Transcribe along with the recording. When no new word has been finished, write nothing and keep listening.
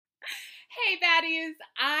Hey, baddies.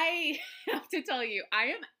 I have to tell you, I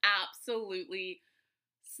am absolutely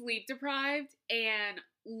sleep deprived and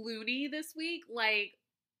loony this week. Like,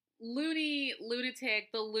 loony, lunatic,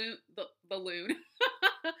 the loon.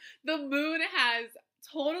 The moon has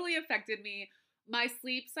totally affected me. My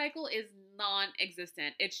sleep cycle is non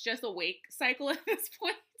existent, it's just a wake cycle at this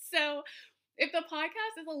point. So, if the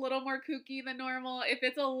podcast is a little more kooky than normal, if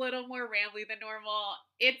it's a little more rambly than normal,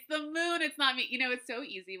 it's the moon. It's not me. It's so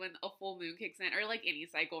easy when a full moon kicks in, or like any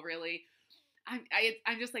cycle, really.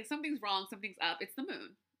 I'm just like something's wrong, something's up. It's the moon.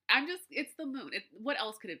 It's the moon. What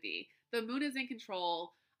else could it be? The moon is in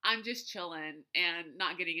control. I'm just chilling and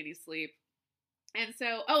not getting any sleep. And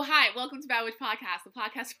so, oh hi, welcome to Bad Witch Podcast, the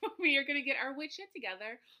podcast where we are gonna get our witch shit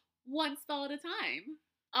together, one spell at a time.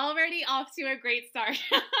 Already off to a great start.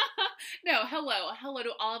 No, hello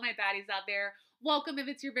to all of my baddies out there. Welcome if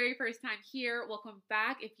it's your very first time here. Welcome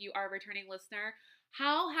back if you are a returning listener.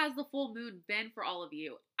 How has the full moon been for all of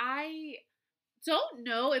you? I don't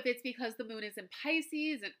know if it's because the moon is in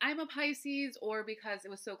Pisces and I'm a Pisces, or because it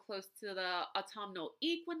was so close to the autumnal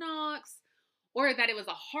equinox, or that it was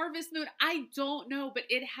a harvest moon. I don't know, but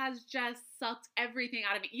it has just sucked everything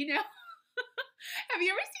out of me. Have you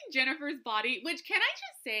ever seen Jennifer's Body? Which, can I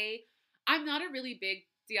just say, I'm not a really big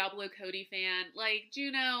Diablo Cody fan. Like,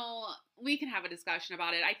 Juno, we can have a discussion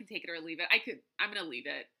about it. I can take it or leave it. I'm going to leave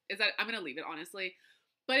it. I'm going to leave it, honestly.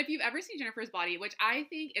 But if you've ever seen Jennifer's Body, which I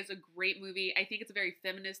think is a great movie, I think it's a very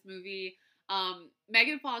feminist movie.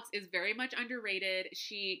 Megan Fox is very much underrated.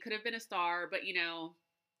 She could have been a star, but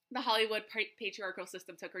the Hollywood patriarchal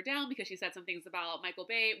system took her down because she said some things about Michael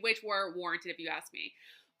Bay, which were warranted if you ask me.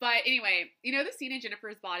 But anyway, the scene in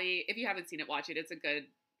Jennifer's Body, if you haven't seen it, watch it. It's a good,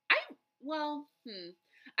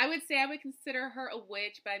 I would say I would consider her a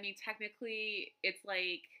witch, but I mean, technically, it's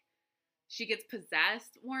like she gets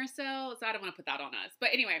possessed more so I don't want to put that on us. But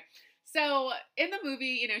anyway, so in the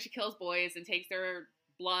movie, she kills boys and takes their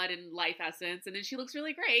blood and life essence, and then she looks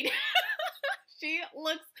really great.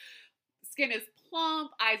 Skin is plump,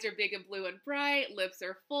 eyes are big and blue and bright, lips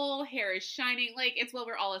are full, hair is shining. Like, it's what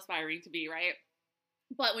we're all aspiring to be, right?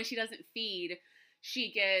 But when she doesn't feed,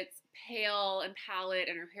 she gets pale and pallid,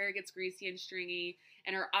 and her hair gets greasy and stringy,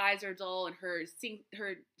 and her eyes are dull, and her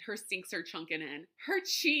sinks are chunking in. Her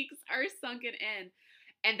cheeks are sunken in.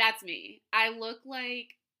 And that's me. I look like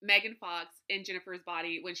Megan Fox in Jennifer's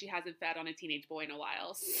Body when she hasn't fed on a teenage boy in a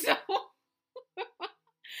while. So,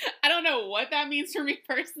 I don't know what that means for me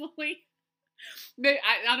personally.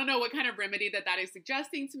 I don't know what kind of remedy that is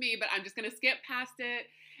suggesting to me, but I'm just going to skip past it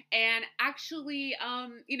and actually,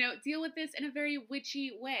 deal with this in a very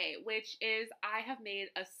witchy way, which is I have made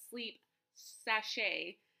a sleep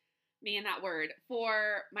sachet, me and that word,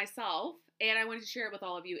 for myself. And I wanted to share it with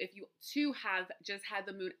all of you if you too have just had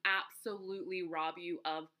the moon absolutely rob you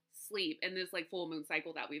of sleep in this like full moon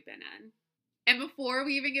cycle that we've been in. And before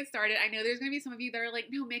we even get started, I know there's going to be some of you that are like,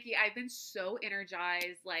 no, Mickey, I've been so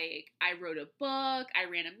energized. Like, I wrote a book. I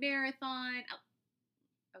ran a marathon.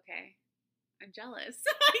 Okay. I'm jealous.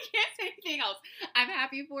 I can't say anything else. I'm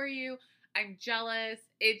happy for you. I'm jealous.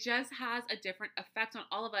 It just has a different effect on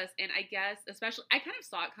all of us. And I guess, especially, I kind of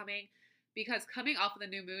saw it coming because coming off of the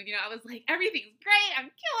new moon, I was like, everything's great. I'm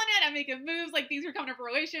killing it. I'm making moves. Like, things are coming to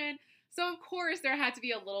fruition. So, of course, there had to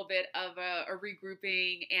be a little bit of a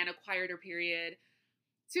regrouping and a quieter period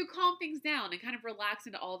to calm things down and kind of relax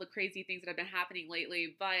into all the crazy things that have been happening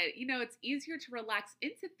lately. But, it's easier to relax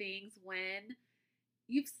into things when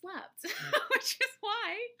you've slept, which is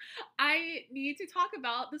why I need to talk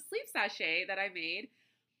about the sleep sachet that I made.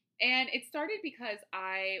 And it started because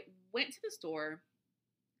I went to the store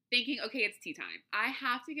thinking, okay, it's tea time. I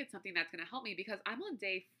have to get something that's going to help me because I'm on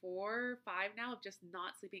day 4 or 5 now of just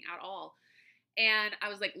not sleeping at all. And I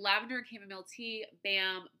was like, lavender and chamomile tea,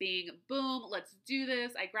 bam, bing, boom, let's do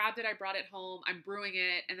this. I grabbed it, I brought it home, I'm brewing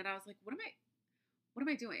it. And then I was like, what am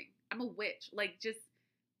I doing? I'm a witch. Like, just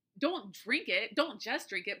don't drink it. Don't just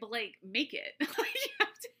drink it, but like make it. You have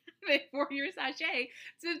to have it for your sachet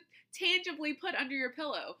to tangibly put under your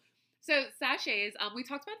pillow. So sachets, we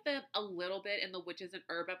talked about them a little bit in the Witches and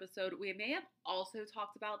Herb episode. We may have also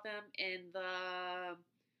talked about them in the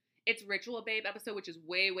It's Ritual Babe episode, which is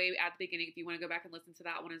way, way at the beginning if you want to go back and listen to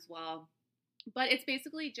that one as well. But it's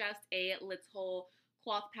basically just a little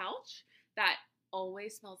cloth pouch that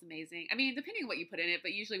always smells amazing. I mean, depending on what you put in it,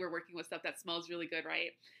 but usually we're working with stuff that smells really good,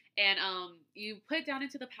 right? And you put it down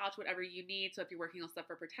into the pouch whatever you need. So if you're working on stuff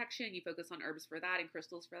for protection, you focus on herbs for that and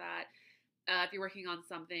crystals for that. If you're working on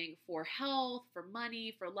something for health, for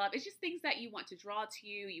money, for love, it's just things that you want to draw to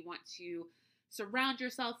you, you want to surround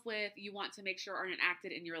yourself with, you want to make sure are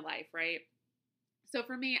enacted in your life, right? So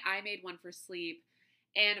for me, I made one for sleep.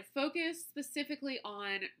 and focus specifically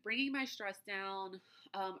on bringing my stress down,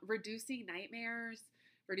 reducing nightmares,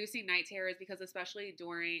 reducing night terrors, because especially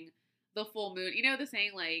during the full moon, you know the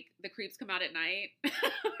saying like the creeps come out at night,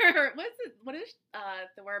 or what is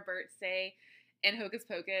the word Bert say in Hocus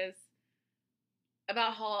Pocus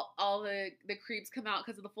about how all the creeps come out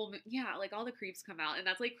because of the full moon? Yeah, like all the creeps come out, and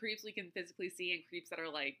that's like creeps we can physically see and creeps that are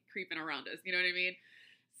like creeping around us. You know what I mean?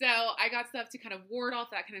 So I got stuff to kind of ward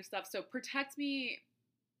off that kind of stuff. So protect me,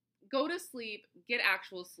 go to sleep, get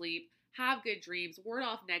actual sleep, have good dreams, ward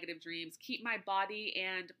off negative dreams, keep my body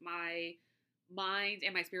and my mind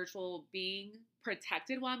and my spiritual being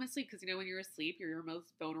protected while I'm asleep. Because you know, when you're asleep, you're your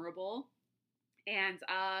most vulnerable. And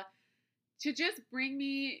to just bring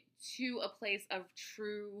me to a place of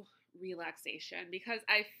true relaxation, because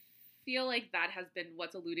I feel like that has been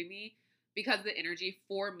what's eluding me, because the energy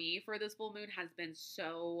for me for this full moon has been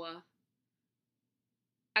so,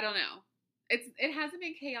 I don't know. It hasn't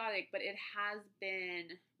been chaotic, but it has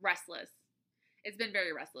been restless. It's been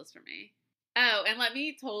very restless for me. Oh, and let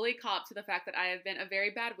me totally cop to the fact that I have been a very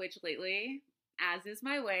bad witch lately, as is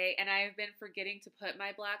my way, and I have been forgetting to put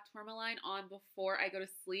my black tourmaline on before I go to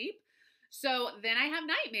sleep. So then I have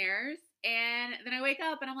nightmares, and then I wake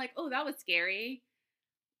up and I'm like, oh, that was scary.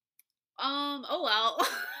 Oh well.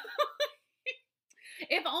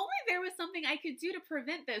 If only there was something I could do to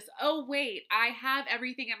prevent this. Oh, wait, I have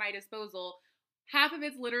everything at my disposal. Half of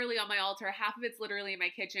it's literally on my altar, half of it's literally in my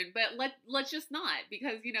kitchen. But let's just not,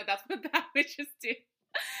 because you know that's what bad witches do.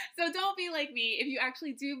 So don't be like me. If you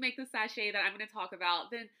actually do make the sachet that I'm going to talk about,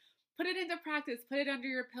 then put it into practice. Put it under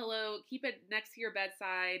your pillow. Keep it next to your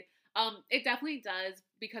bedside. It definitely does,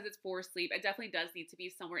 because it's for sleep. It definitely does need to be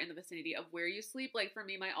somewhere in the vicinity of where you sleep. Like for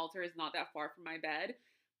me, my altar is not that far from my bed,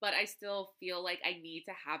 but I still feel like I need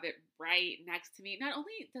to have it right next to me. Not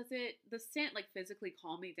only does it, the scent like physically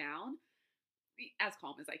calm me down, as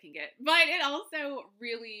calm as I can get, but it also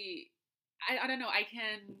really, I don't know, I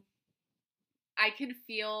can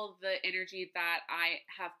feel the energy that I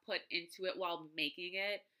have put into it while making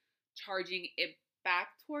it, charging it back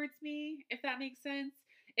towards me, if that makes sense.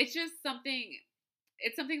 It's just something,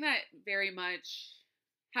 it's something that very much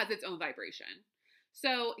has its own vibration.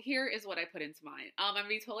 So here is what I put into mine. I'm gonna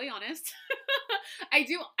be totally honest. I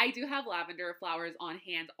do have lavender flowers on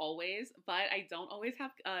hand always, but I don't always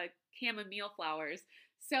have chamomile flowers.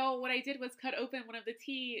 So what I did was cut open one of the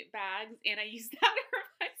tea bags and I used that for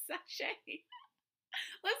my sachet.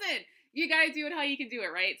 Listen, you gotta do it how you can do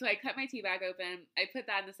it, right? So I cut my tea bag open. I put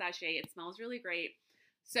that in the sachet. It smells really great.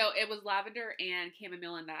 So it was lavender and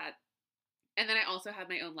chamomile in that. And then I also have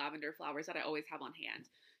my own lavender flowers that I always have on hand.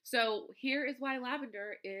 So here is why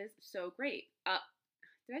lavender is so great.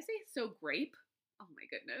 Did I say so grape? Oh my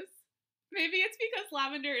goodness. Maybe it's because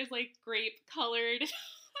lavender is like grape colored.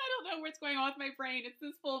 I don't know what's going on with my brain. It's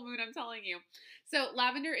this full moon, I'm telling you. So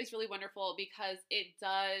lavender is really wonderful because it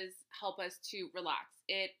does help us to relax.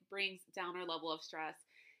 It brings down our level of stress.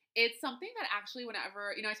 It's something that actually,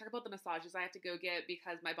 whenever, you know, I talk about the massages I have to go get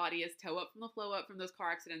because my body is toe up from the flow up from those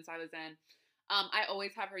car accidents I was in. I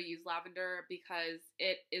always have her use lavender because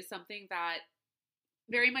it is something that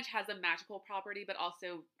very much has a magical property, but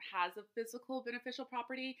also has a physical beneficial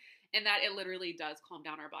property, in that it literally does calm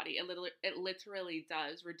down our body. It literally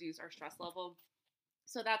does reduce our stress level.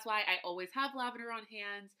 So that's why I always have lavender on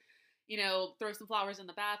hand. You know, throw some flowers in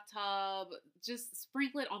the bathtub, just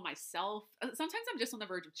sprinkle it on myself. Sometimes I'm just on the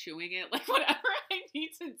verge of chewing it, like whatever I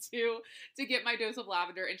need to do to get my dose of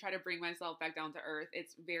lavender and try to bring myself back down to earth.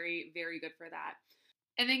 It's very, very good for that.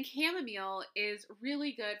 And then chamomile is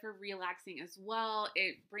really good for relaxing as well.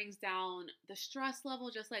 It brings down the stress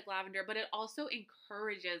level just like lavender, but it also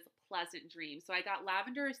encourages pleasant dreams. So I got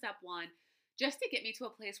lavender as step one, just to get me to a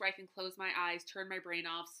place where I can close my eyes, turn my brain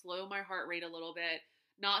off, slow my heart rate a little bit,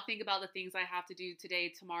 not think about the things I have to do today,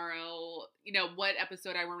 tomorrow, you know, what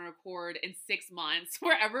episode I want to record in 6 months,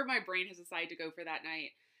 wherever my brain has decided to go for that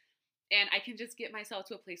night. And I can just get myself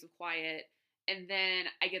to a place of quiet. And then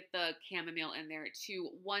I get the chamomile in there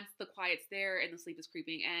too. Once the quiet's there and the sleep is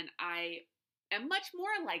creeping in, I am much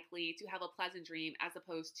more likely to have a pleasant dream as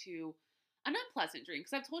opposed to an unpleasant dream.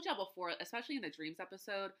 Because I've told y'all before, especially in the dreams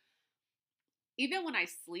episode, even when I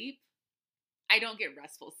sleep, I don't get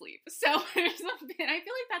restful sleep. So there's something, I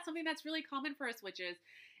feel like that's something that's really common for us witches.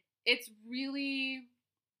 It's really,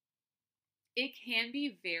 it can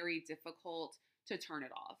be very difficult to turn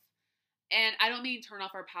it off. And I don't mean turn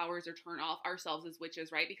off our powers or turn off ourselves as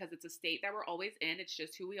witches, right? Because it's a state that we're always in. It's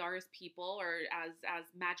just who we are as people or as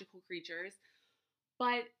magical creatures.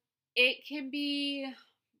 But it can be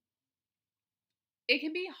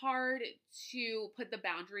hard to put the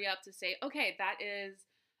boundary up to say, okay, that is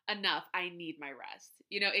enough. I need my rest.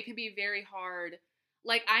 It can be very hard.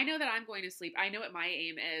 Like, I know that I'm going to sleep. I know what my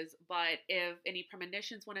aim is, but if any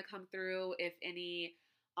premonitions want to come through, if any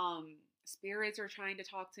spirits are trying to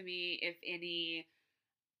talk to me, if any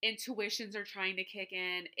intuitions are trying to kick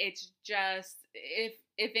in, it's just, if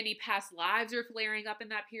any past lives are flaring up in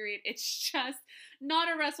that period, it's just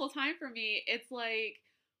not a restful time for me. It's like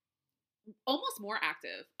almost more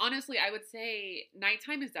active. Honestly, I would say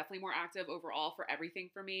nighttime is definitely more active overall for everything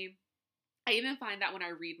for me. I even find that when I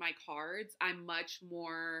read my cards, I'm much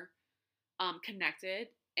more connected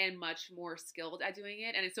and much more skilled at doing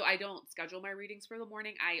it. And so I don't schedule my readings for the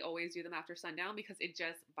morning. I always do them after sundown because it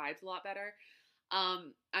just vibes a lot better.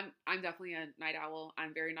 I'm definitely a night owl. I'm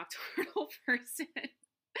a very nocturnal person.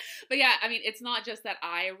 But yeah, I mean, it's not just that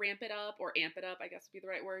I ramp it up or amp it up, I guess would be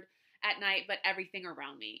the right word, at night, but everything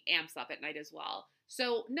around me amps up at night as well.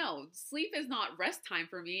 So no, sleep is not rest time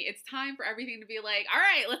for me. It's time for everything to be like, all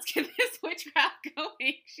right, let's get this witchcraft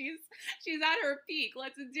going. She's at her peak.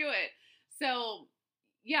 Let's do it. So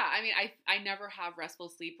yeah, I mean, I never have restful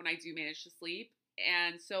sleep when I do manage to sleep.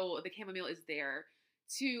 And so the chamomile is there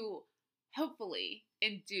to hopefully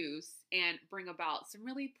induce and bring about some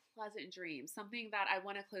really pleasant dreams, something that I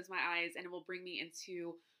want to close my eyes and it will bring me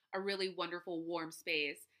into a really wonderful, warm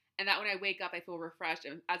space. And that when I wake up, I feel refreshed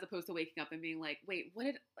as opposed to waking up and being like, wait,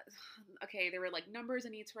 okay, there were like numbers I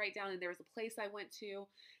need to write down and there was a place I went to.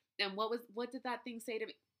 And what did that thing say to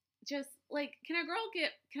me? Just like, can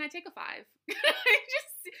I take a 5?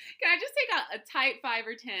 Can I just take a tight 5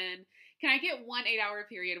 or 10? Can I get 1 8-hour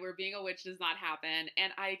period where being a witch does not happen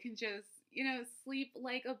and I can just, sleep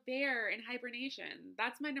like a bear in hibernation?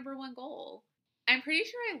 That's my number one goal. I'm pretty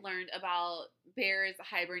sure I learned about bears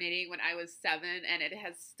hibernating when I was 7 and it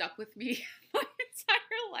has stuck with me my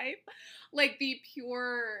entire life. Like the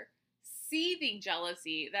pure seething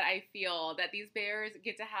jealousy that I feel that these bears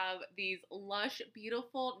get to have these lush,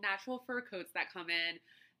 beautiful, natural fur coats that come in,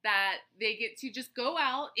 that they get to just go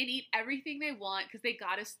out and eat everything they want because they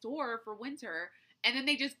got to store for winter, and then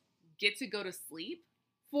they just get to go to sleep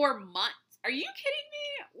for months. Are you kidding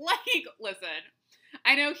me? Like, listen,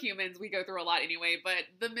 I know humans, we go through a lot anyway, but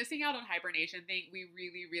the missing out on hibernation thing, we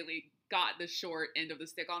really, really got the short end of the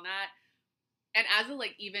stick on that. And as a,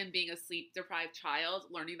 like, even being a sleep deprived child,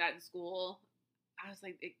 learning that in school, I was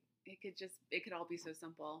like, it could all be so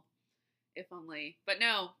simple. If only. But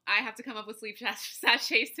no, I have to come up with sleep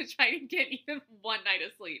sachets to try to get even one night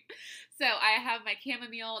of sleep. So I have my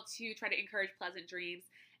chamomile to try to encourage pleasant dreams.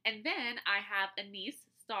 And then I have anise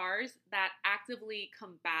stars that actively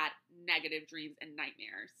combat negative dreams and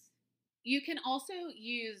nightmares. You can also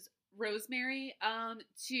use rosemary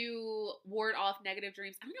to ward off negative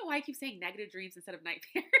dreams. I don't know why I keep saying negative dreams instead of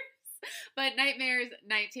nightmares. But nightmares,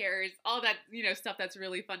 night terrors, all that, stuff that's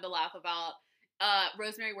really fun to laugh about.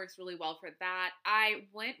 Rosemary works really well for that. I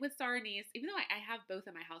went with star anise, even though I have both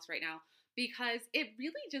in my house right now, because it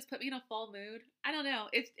really just put me in a fall mood. I don't know.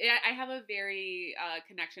 I have a very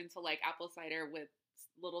connection to like apple cider with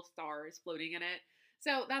little stars floating in it.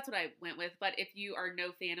 So that's what I went with. But if you are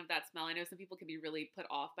no fan of that smell, I know some people can be really put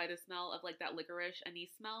off by the smell of like that licorice anise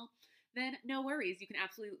smell, then no worries. You can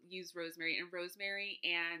absolutely use rosemary. And rosemary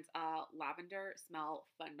and lavender smell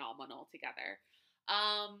phenomenal together.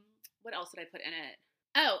 What else did I put in it?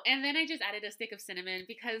 Oh, and then I just added a stick of cinnamon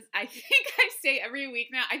because I think I say every week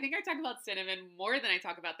now, I think I talk about cinnamon more than I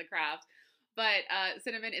talk about the craft. But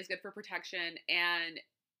cinnamon is good for protection, and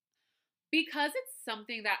because it's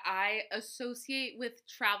something that I associate with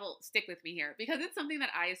travel, stick with me here. Because it's something that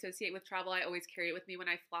I associate with travel, I always carry it with me when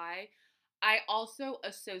I fly. I also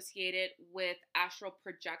associate it with astral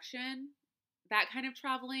projection, that kind of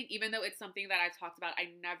traveling, even though it's something that I've talked about,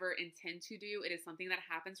 I never intend to do. It is something that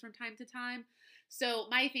happens from time to time. So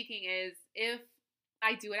my thinking is if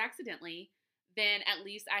I do it accidentally, then at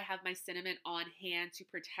least I have my cinnamon on hand to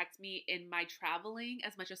protect me in my traveling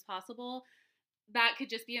as much as possible. That could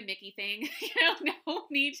just be a Mickey thing. No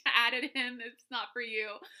need to add it in. It's not for you.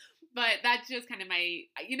 But that's just kind of my,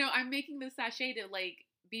 I'm making this sachet to like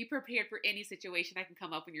be prepared for any situation that can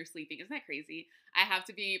come up when you're sleeping. Isn't that crazy? I have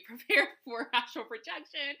to be prepared for astral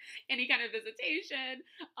projection, any kind of visitation,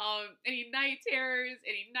 any night terrors,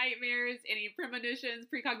 any nightmares, any premonitions,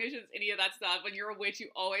 precognitions, any of that stuff. When you're a witch, you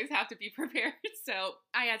always have to be prepared. So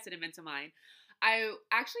I add cinnamon to mine. I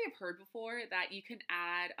actually have heard before that you can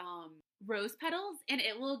add rose petals and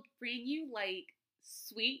it will bring you like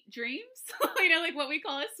sweet dreams, like what we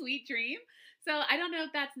call a sweet dream. So I don't know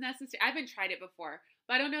if that's necessary. I haven't tried it before,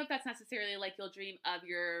 but I don't know if that's necessarily like you'll dream of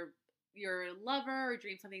your lover or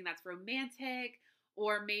dream something that's romantic,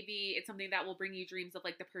 or maybe it's something that will bring you dreams of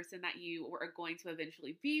like the person that you are going to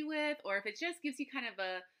eventually be with, or if it just gives you kind of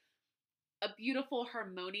a beautiful,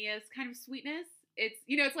 harmonious kind of sweetness. It's,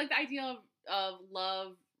 you know, it's like the idea of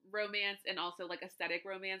love, romance, and also like aesthetic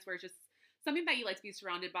romance, where it's just something that you like to be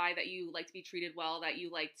surrounded by, that you like to be treated well, that you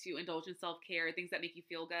like to indulge in self-care, things that make you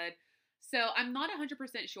feel good. So I'm not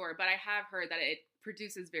 100% sure, but I have heard that it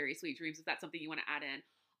produces very sweet dreams, if that's something you want to add in.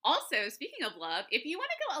 Also, speaking of love, if you want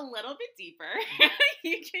to go a little bit deeper,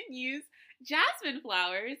 you can use jasmine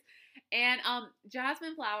flowers. And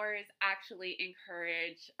jasmine flowers actually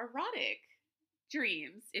encourage erotic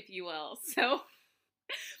dreams, if you will. So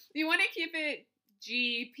you want to keep it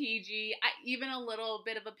PG, even a little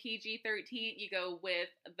bit of a PG-13. You go with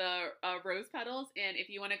the rose petals, and if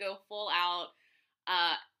you want to go full out,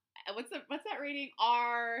 what's that rating?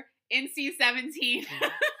 NC-17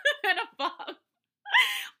 and above.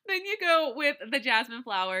 Then you go with the jasmine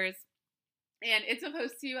flowers, and it's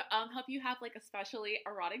supposed to help you have like especially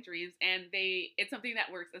erotic dreams, and it's something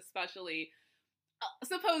that works especially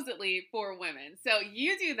supposedly for women. So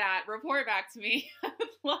you do that, report back to me. I would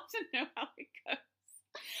love to know how it goes.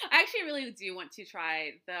 I actually really do want to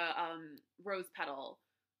try the rose petal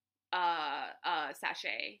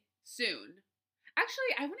sachet soon.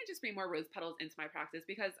 Actually, I want to just bring more rose petals into my practice,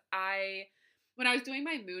 because when I was doing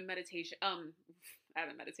my moon meditation, I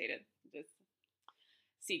haven't meditated, just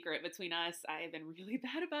secret between us. I have been really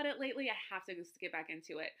bad about it lately. I have to just get back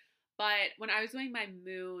into it. But when I was doing my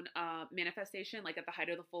moon manifestation, like at the height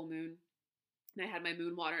of the full moon, and I had my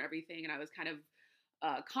moon water and everything, and I was kind of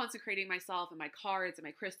consecrating myself and my cards and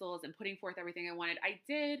my crystals and putting forth everything I wanted, I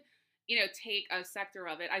did, take a sector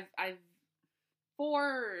of it. I've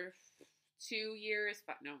for 2 years,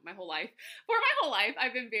 no, my whole life. For my whole life,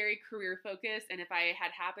 I've been very career focused, and if I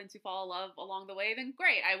had happened to fall in love along the way, then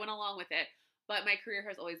great, I went along with it. But my career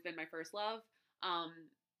has always been my first love.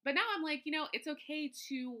 But now I'm like, it's okay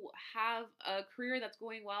to have a career that's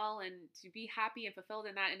going well and to be happy and fulfilled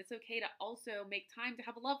in that. And it's okay to also make time to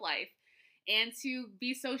have a love life and to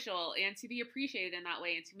be social and to be appreciated in that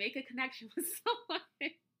way and to make a connection with someone.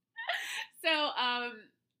 So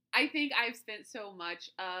I think I've spent so much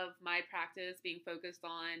of my practice being focused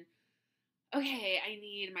on, okay, I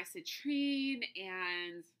need my citrine,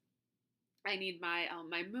 and I need my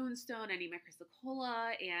my moonstone, I need my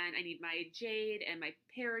chrysocolla, and I need my jade and my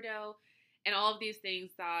peridot, and all of these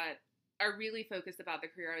things that are really focused about the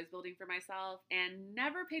career I was building for myself, and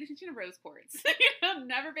never paid attention to rose quartz.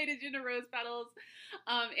 Never paid attention to rose petals,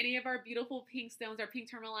 any of our beautiful pink stones, our pink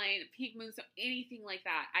tourmaline, pink moonstone, anything like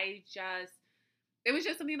that. It was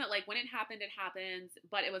just something that, like, when it happened, it happened,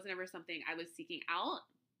 but it was never something I was seeking out.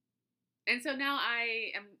 And so now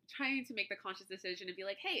I am trying to make the conscious decision and be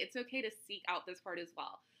like, hey, it's okay to seek out this part as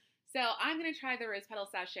well. So I'm going to try the rose petal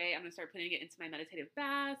sachet. I'm going to start putting it into my meditative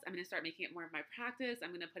baths. I'm going to start making it more of my practice.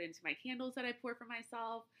 I'm going to put it into my candles that I pour for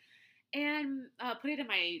myself, and put it in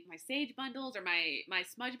my sage bundles, or my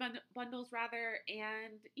smudge bundles rather,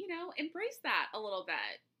 and, embrace that a little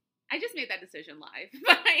bit. I just made that decision live,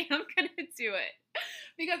 but I am going to do it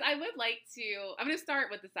because I would like to. I'm going to start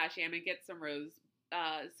with the sachet. I'm going to get some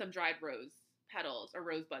dried rose petals or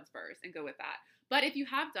rose buds first and go with that. But if you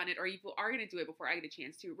have done it, or you are going to do it before I get a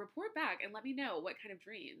chance to, report back and let me know what kind of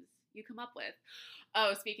dreams you come up with.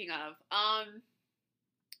 Oh, speaking of,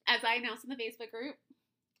 as I announced in the Facebook group,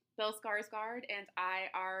 Bill Skarsgård and I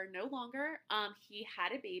are no longer. He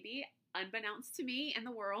had a baby unbeknownst to me and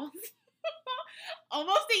the world.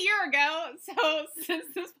 Almost a year ago. So since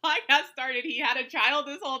this podcast started, he had a child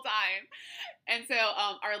this whole time. And so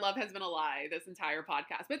our love has been a lie this entire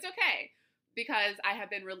podcast. But it's okay, because I have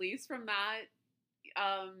been released from that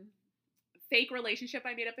fake relationship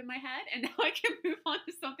I made up in my head. And now I can move on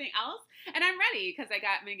to something else. And I'm ready, because I'm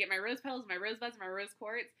going to get my rose petals, my rose buds, my rose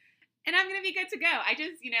quartz. And I'm going to be good to go. I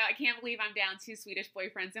just, I can't believe I'm down 2 Swedish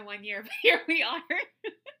boyfriends in 1 year. But here we are.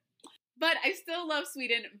 But I still love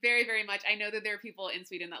Sweden very, very much. I know that there are people in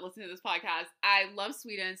Sweden that listen to this podcast. I love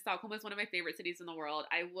Sweden. Stockholm is one of my favorite cities in the world.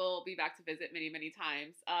 I will be back to visit many, many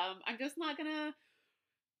times. I'm just not going to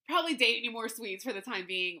probably date any more Swedes for the time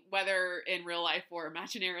being, whether in real life or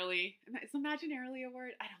imaginarily. Is imaginarily a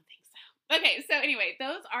word? I don't think so. Okay, so anyway,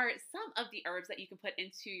 those are some of the herbs that you can put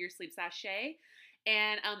into your sleep sachet.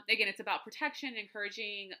 And again, it's about protection,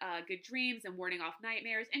 encouraging good dreams, and warding off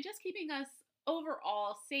nightmares, and just keeping us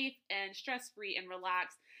overall safe and stress-free and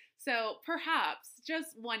relaxed. So perhaps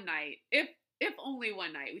just one night, if only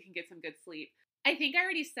one night, we can get some good sleep. I think I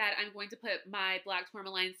already said I'm going to put my black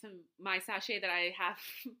tourmaline, my sachet that I have,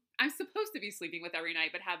 I'm supposed to be sleeping with every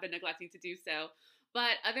night, but have been neglecting to do so.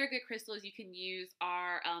 But other good crystals you can use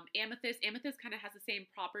are amethyst. Amethyst kind of has the same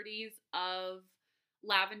properties of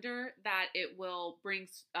lavender that it will bring,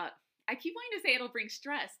 I keep wanting to say it'll bring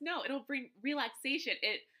stress. No, it'll bring relaxation.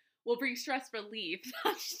 It will bring stress relief,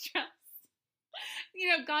 not stress.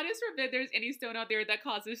 Goddess forbid there's any stone out there that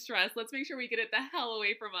causes stress. Let's make sure we get it the hell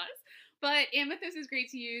away from us. But amethyst is great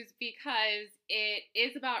to use because it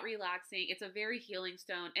is about relaxing. It's a very healing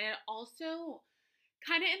stone. And it also,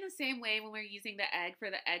 kind of in the same way when we're using the egg for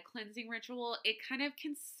the egg cleansing ritual, it kind of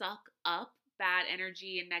can suck up bad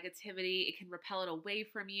energy and negativity. It can repel it away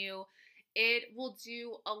from you. It will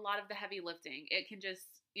do a lot of the heavy lifting. It can just,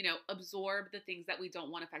 absorb the things that we don't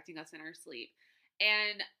want affecting us in our sleep.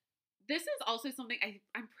 And this is also something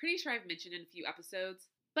I'm pretty sure I've mentioned in a few episodes,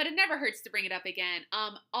 but it never hurts to bring it up again.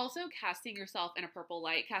 Also casting yourself in a purple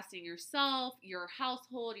light, casting yourself, your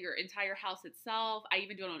household, your entire house itself. I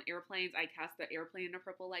even do it on airplanes. I cast the airplane in a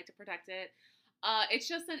purple light to protect it. It's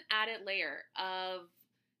just an added layer of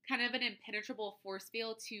kind of an impenetrable force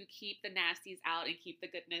field to keep the nasties out and keep the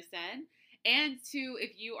goodness in. And to,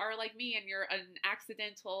 if you are like me and you're an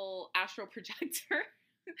accidental astral projector,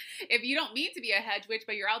 if you don't mean to be a hedge witch,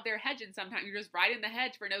 but you're out there hedging sometimes, you're just riding the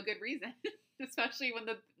hedge for no good reason, especially when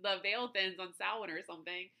the veil thins on Samhain or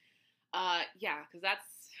something. Yeah, because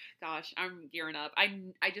gosh, I'm gearing up.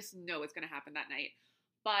 I just know it's going to happen that night.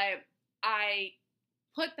 But I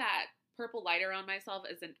put that purple light around myself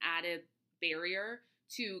as an added barrier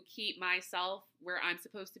to keep myself where I'm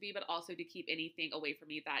supposed to be, but also to keep anything away from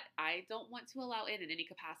me that I don't want to allow in any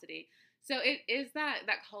capacity. So it is that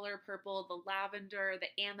color purple, the lavender,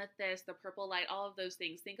 the amethyst, the purple light, all of those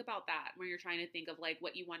things. Think about that when you're trying to think of like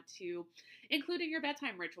what you want to include in your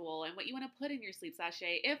bedtime ritual and what you want to put in your sleep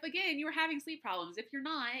sachet. If again, you're having sleep problems, if you're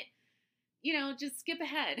not, just skip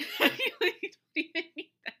ahead. You don't even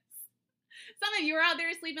need this. Some of you are out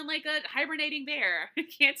there sleeping like a hibernating bear. I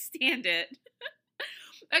can't stand it.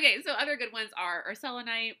 Okay, so other good ones are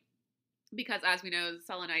selenite, because as we know,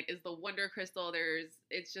 selenite is the wonder crystal.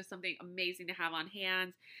 It's just something amazing to have on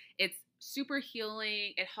hand. It's super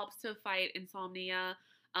healing. It helps to fight insomnia.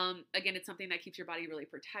 Again, it's something that keeps your body really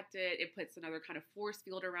protected. It puts another kind of force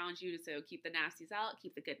field around you to keep the nasties out,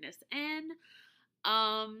 keep the goodness in.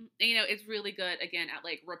 It's really good, again, at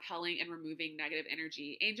like repelling and removing negative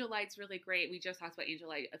energy. Angel light's really great. We just talked about angel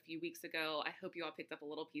light a few weeks ago. I hope you all picked up a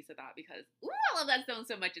little piece of that because, ooh, I love that stone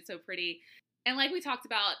so much. It's so pretty. And like we talked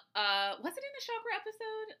about, was it in the chakra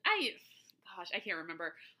episode? I can't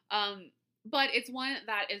remember. But it's one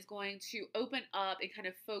that is going to open up and kind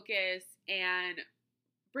of focus and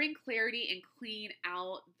bring clarity and clean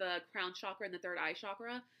out the crown chakra and the third eye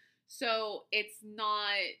chakra. So it's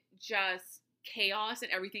not just chaos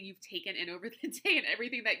and everything you've taken in over the day and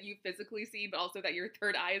everything that you've physically seen, but also that your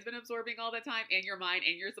third eye has been absorbing all the time, and your mind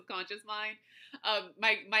and your subconscious mind.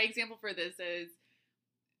 My example for this is,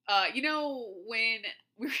 when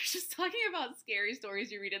we were just talking about scary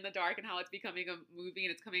stories you read in the dark and how it's becoming a movie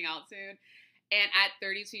and it's coming out soon. And at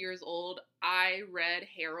 32 years old, I read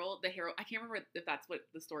Harold. I can't remember if that's what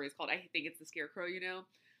the story is called. I think it's The Scarecrow,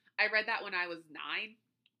 I read that when I was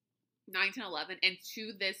 9, 10, 11. And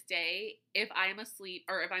to this day, if I am asleep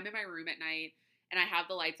or if I'm in my room at night and I have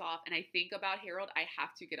the lights off and I think about Harold, I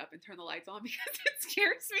have to get up and turn the lights on because it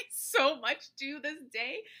scares me so much to this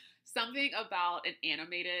day. Something about an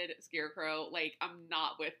animated scarecrow, like, I'm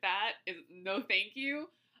not with that. No, thank you.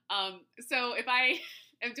 So if I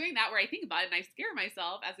am doing that where I think about it and I scare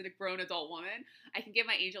myself as a grown adult woman, I can get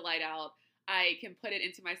my angel light out. I can put it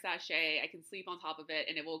into my sachet. I can sleep on top of it,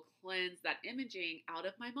 and it will cleanse that imaging out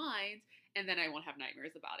of my mind, and then I won't have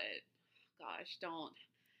nightmares about it. Gosh, don't.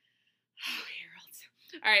 Oh,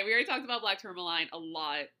 Harold. All right, we already talked about black tourmaline a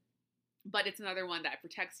lot, but it's another one that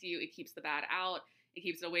protects you. It keeps the bad out. It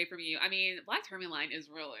keeps it away from you. I mean, black tourmaline is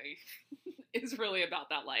really about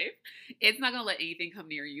that life. It's not going to let anything come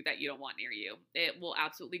near you that you don't want near you. It will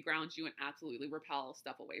absolutely ground you and absolutely repel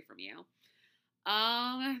stuff away from you.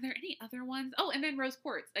 Are there any other ones? Oh, and then rose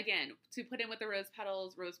quartz. Again, to put in with the rose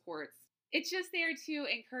petals, rose quartz. It's just there to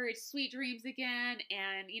encourage sweet dreams again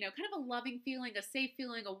and, kind of a loving feeling, a safe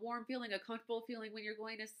feeling, a warm feeling, a comfortable feeling when you're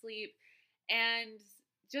going to sleep. And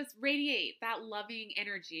just radiate that loving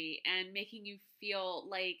energy and making you feel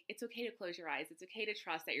like it's okay to close your eyes. It's okay to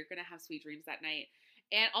trust that you're going to have sweet dreams that night.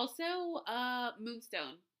 And also,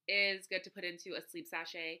 moonstone is good to put into a sleep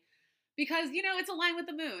sachet because, it's aligned with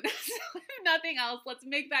the moon. So if nothing else, let's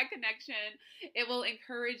make that connection. It will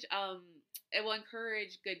encourage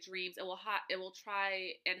good dreams. It will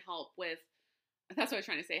try and help with, that's what I was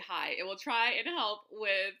trying to say. It will try and help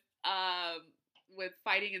with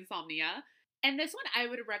fighting insomnia. And this one I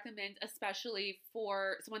would recommend, especially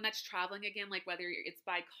for someone that's traveling again, like whether it's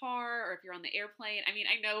by car or if you're on the airplane. I mean,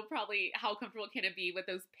 I know probably how comfortable can it be with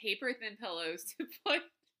those paper thin pillows to put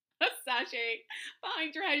a sachet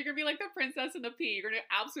behind your head. You're going to be like the princess and the pea. You're going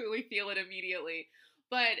to absolutely feel it immediately.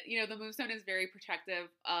 But, the moonstone is very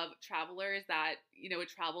protective of travelers that, would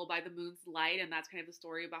travel by the moon's light. And that's kind of the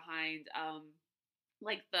story behind,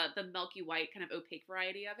 like the milky white kind of opaque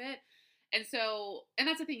variety of it. And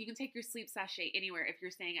that's the thing, you can take your sleep sachet anywhere. If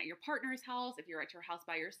you're staying at your partner's house, if you're at your house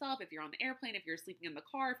by yourself, if you're on the airplane, if you're sleeping in the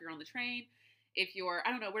car, if you're on the train, if you're,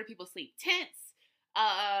 I don't know, where do people sleep? Tents,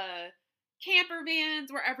 camper vans,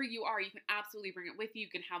 wherever you are, you can absolutely bring it with you. You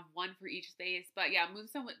can have one for each space. But yeah,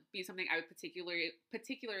 moonstone would be something I would particularly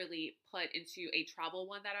put into a travel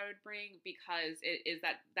one that I would bring, because it is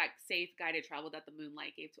that safe guided travel that the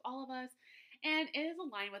moonlight gave to all of us. And it is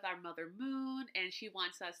aligned with our mother moon, and she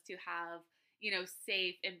wants us to have,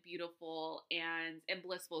 safe and beautiful and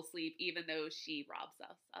blissful sleep, even though she robs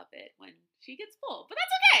us of it when she gets full. But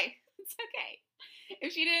that's okay. It's okay.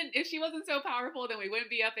 If she wasn't so powerful, then we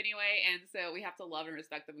wouldn't be up anyway. And so we have to love and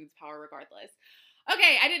respect the moon's power regardless.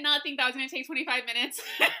 Okay, I did not think that was going to take 25 minutes.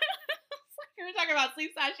 We were talking about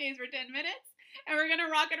sleep sachets for 10 minutes. And we're going to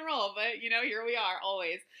rock and roll, but here we are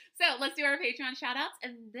always. So let's do our Patreon shout outs,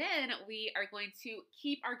 and then we are going to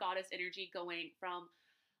keep our goddess energy going from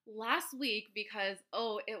last week, because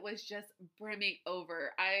it was just brimming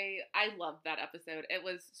over. I loved that episode. It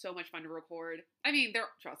was so much fun to record. I mean,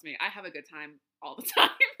 trust me, I have a good time all the time.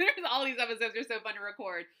 There's all these episodes are so fun to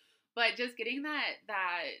record, but just getting that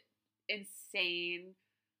insane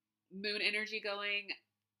moon energy going,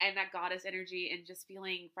 and that goddess energy, and just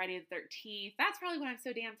feeling Friday the 13th. That's probably when I'm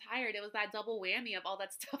so damn tired. It was that double whammy of all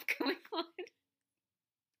that stuff going on.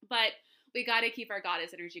 But we got to keep our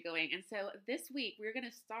goddess energy going. And so this week, we're going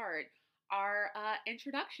to start our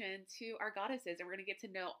introduction to our goddesses, and we're going to get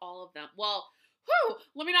to know all of them. Well,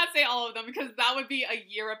 let me not say all of them, because that would be a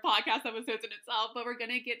year of podcast episodes in itself, but we're going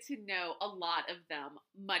to get to know a lot of them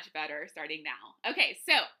much better starting now. Okay,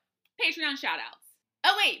 so Patreon shout outs.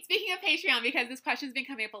 Oh wait, speaking of Patreon, because this question's been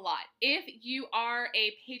coming up a lot. If you are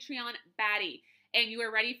a Patreon baddie and you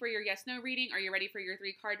are ready for your yes/no reading, or you're ready for your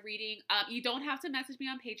 3-card reading, you don't have to message me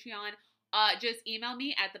on Patreon. Just email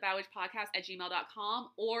me at thebadwitchpodcast@gmail.com,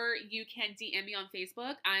 or you can DM me on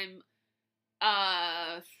Facebook. I'm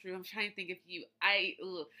trying to think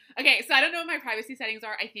okay, so I don't know what my privacy settings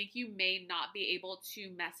are. I think you may not be able to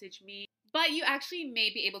message me, but you actually may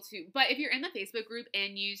be able to. But if you're in the Facebook group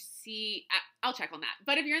and you see, I'll check on that.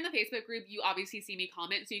 But if you're in the Facebook group, you obviously see me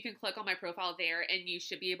comment, so you can click on my profile there, and you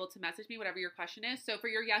should be able to message me whatever your question is. So for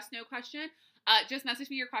your yes/no question, just message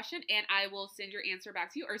me your question, and I will send your answer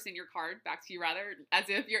back to you, or send your card back to you, rather, as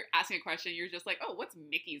if you're asking a question. You're just like, oh, what's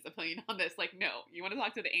Mickey's opinion on this? Like, no, you want to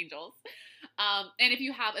talk to the angels. And if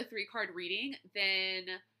you have a 3-card reading, then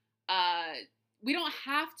we don't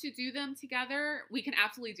have to do them together. We can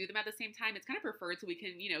absolutely do them at the same time. It's kind of preferred, so we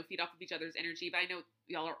can, feed off of each other's energy. But I know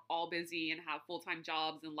y'all are all busy and have full-time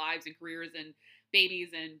jobs and lives and careers and babies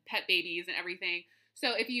and pet babies and everything.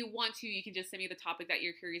 So if you want to, you can just send me the topic that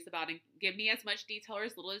you're curious about and give me as much detail or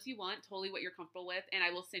as little as you want, totally what you're comfortable with, and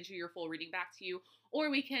I will send you your full reading back to you. Or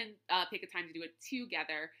we can pick a time to do it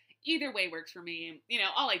together. Either way works for me.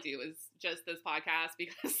 All I do is just this podcast,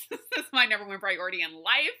 because this is my number one priority in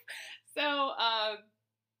life. So,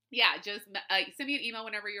 yeah, just send me an email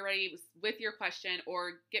whenever you're ready with your question,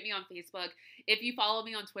 or get me on Facebook. If you follow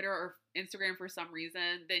me on Twitter or Instagram for some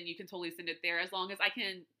reason, then you can totally send it there. As long as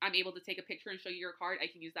I'm able to take a picture and show you your card, I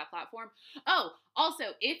can use that platform. Oh, also,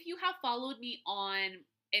 if you have followed me on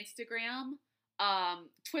Instagram,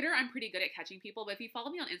 Twitter, I'm pretty good at catching people, but if you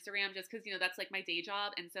follow me on Instagram, just because, that's like my day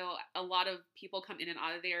job, and so a lot of people come in and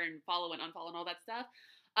out of there and follow and unfollow and all that stuff,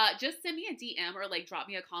 just send me a DM or drop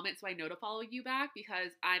me a comment so I know to follow you back,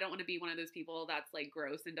 because I don't want to be one of those people that's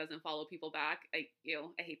gross and doesn't follow people back. I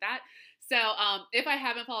hate that. So, if I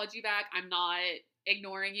haven't followed you back, I'm not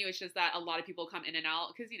ignoring you. It's just that a lot of people come in and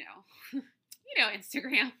out, because,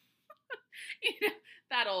 Instagram,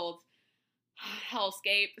 that old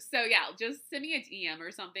hellscape. So yeah, just send me a DM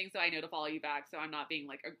or something so I know to follow you back, so I'm not being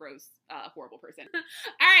a gross, horrible person. All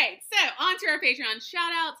right, so on to our Patreon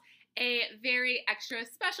shout outs. A very extra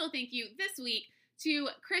special thank you this week to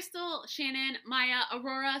Crystal, Shannon, Maya,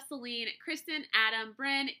 Aurora, Celine, Kristen, Adam,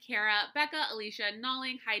 Bryn, Kara, Becca, Alicia,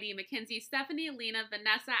 Nolling, Heidi, Mackenzie, Stephanie, Lena,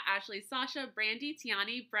 Vanessa, Ashley, Sasha, Brandy,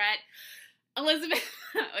 Tiani, Brett, Elizabeth,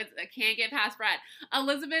 I can't get past Brett,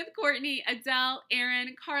 Elizabeth, Courtney, Adele,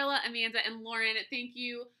 Aaron, Carla, Amanda, and Lauren. Thank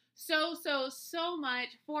you so much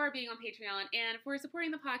for being on Patreon and for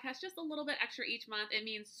supporting the podcast just a little bit extra each month. It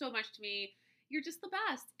means so much to me. You're just the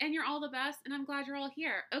best. And you're all the best. And I'm glad you're all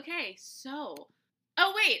here. Okay, so.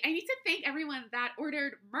 Oh, wait. I need to thank everyone that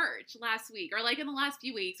ordered merch last week or like in the last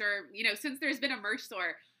few weeks or, since there's been a merch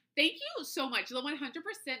store. Thank you so much. The 100%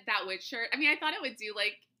 That Witch shirt. I mean, I thought it would do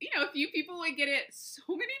like, a few people would get it. So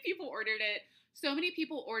many people ordered it. So many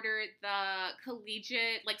people ordered the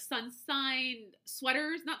collegiate, like sunshine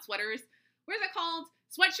sweaters, not sweaters. What is that called?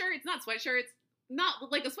 Sweatshirts, not sweatshirts.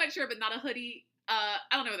 Not like a sweatshirt, but not a hoodie. I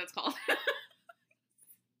don't know what that's called.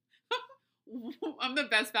 I'm the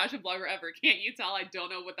best fashion blogger ever. Can't you tell? I don't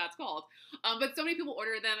know what that's called. But so many people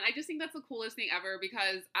order them. And I just think that's the coolest thing ever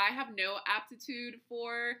because I have no aptitude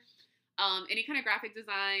for any kind of graphic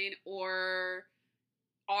design or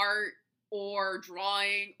art or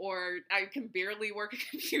drawing, or I can barely work a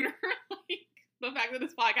computer. Like the fact that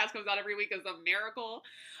this podcast comes out every week is a miracle.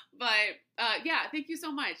 But yeah, thank you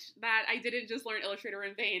so much that I didn't just learn Illustrator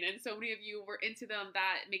in vain. And so many of you were into them.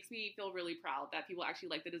 That makes me feel really proud that people actually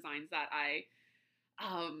like the designs that I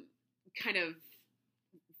kind of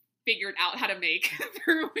figured out how to make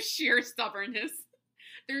through sheer stubbornness.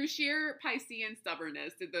 Through sheer Piscean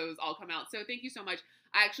stubbornness did those all come out. So thank you so much.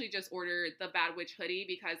 I actually just ordered the Bad Witch hoodie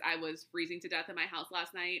because I was freezing to death in my house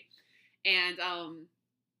last night. And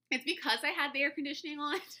it's because I had the air conditioning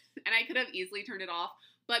on and I could have easily turned it off.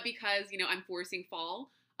 But because, I'm forcing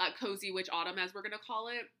fall, cozy witch autumn, as we're going to call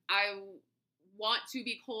it, I want to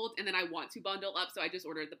be cold and then I want to bundle up. So I just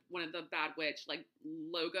ordered one of the Bad Witch like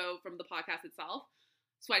logo from the podcast itself,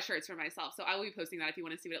 sweatshirts for myself. So I will be posting that if you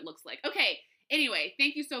want to see what it looks like. Okay. Anyway,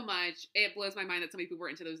 thank you so much. It blows my mind that so many people were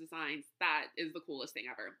into those designs. That is the coolest thing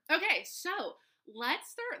ever. Okay, so let's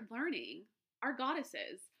start learning our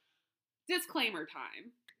goddesses. Disclaimer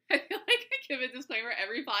time. I feel like I give a disclaimer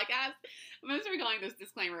every podcast. I'm going to start calling this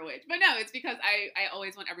Disclaimer Witch. But no, it's because I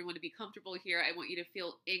always want everyone to be comfortable here. I want you to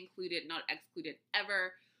feel included, not excluded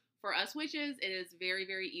ever. For us witches, it is very,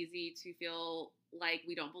 very easy to feel like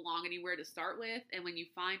we don't belong anywhere to start with. And when you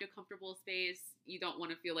find a comfortable space, you don't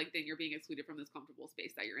want to feel like then you're being excluded from this comfortable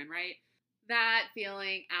space that you're in, right? That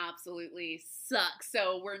feeling absolutely sucks.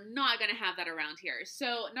 So we're not going to have that around here.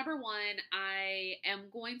 So number one, I am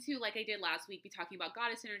going to, like I did last week, be talking about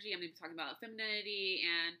goddess energy. I'm going to be talking about femininity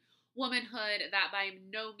and womanhood. That by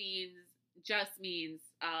no means just means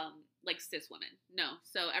like cis women. No.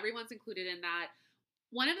 So everyone's included in that.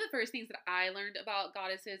 One of the first things that I learned about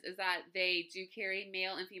goddesses is that they do carry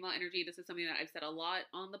male and female energy. This is something that I've said a lot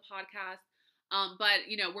on the podcast. But,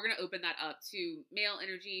 we're going to open that up to male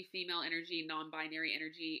energy, female energy, non-binary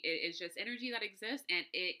energy. It is just energy that exists and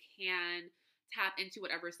it can tap into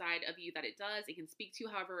whatever side of you that it does. It can speak to you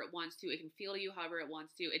however it wants to. It can feel to you however it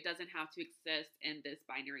wants to. It doesn't have to exist in this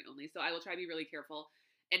binary only. So I will try to be really careful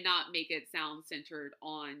and not make it sound centered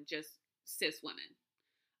on just cis women.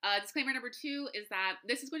 Disclaimer number 2 is that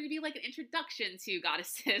this is going to be like an introduction to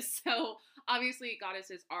goddesses. So obviously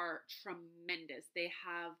goddesses are tremendous. They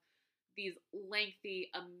have these lengthy,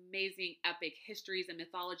 amazing, epic histories and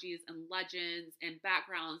mythologies and legends and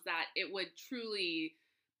backgrounds that it would truly,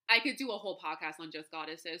 I could do a whole podcast on just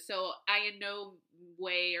goddesses. So I in no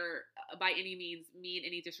way or by any means mean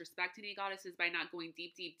any disrespect to any goddesses by not going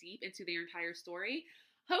deep, deep, deep into their entire story.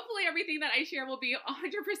 Hopefully everything that I share will be 100%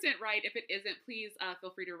 right. If it isn't, please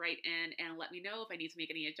feel free to write in and let me know if I need to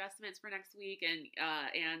make any adjustments for next week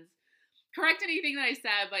and correct anything that I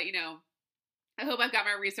said. But, I hope I've got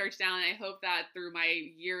my research down. And I hope that through my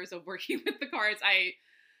years of working with the cards,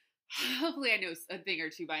 hopefully I know a thing or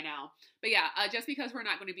two by now. But yeah, just because we're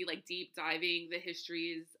not going to be like deep diving the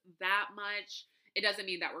histories that much, it doesn't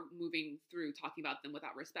mean that we're moving through talking about them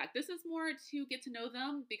without respect. This is more to get to know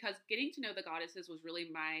them because getting to know the goddesses was really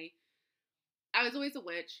I was always a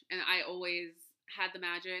witch and I always had the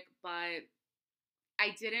magic, but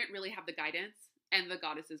I didn't really have the guidance and the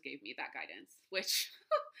goddesses gave me that guidance, which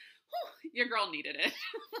your girl needed it.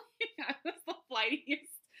 I was the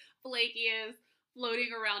flightiest, flakiest,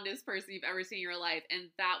 floating around person you've ever seen in your life. And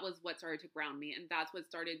that was what started to ground me. And that's what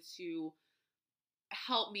started to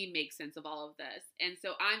help me make sense of all of this. And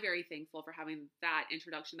so I'm very thankful for having that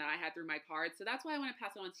introduction that I had through my cards. So that's why I want to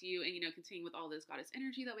pass it on to you and, continue with all this goddess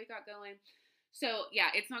energy that we got going. So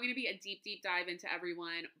yeah, it's not going to be a deep, deep dive into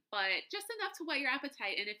everyone, but just enough to whet your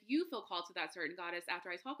appetite. And if you feel called to that certain goddess after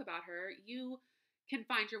I talk about her, you can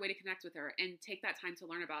find your way to connect with her and take that time to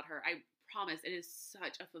learn about her. I promise it is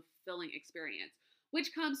such a fulfilling experience,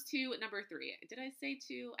 which comes to number 3. Did I say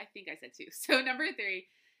 2? I think I said 2. So number 3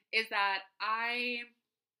 is that I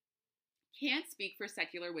can't speak for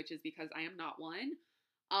secular witches because I am not one.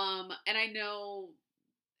 And I know,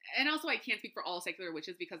 and also I can't speak for all secular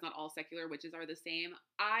witches because not all secular witches are the same.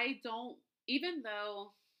 I don't, even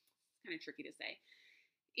though, it's kind of tricky to say,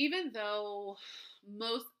 even though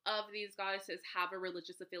most of these goddesses have a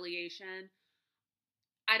religious affiliation,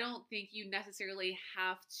 I don't think you necessarily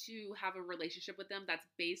have to have a relationship with them that's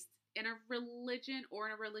based in a religion or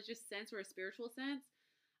in a religious sense or a spiritual sense.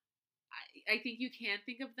 I think you can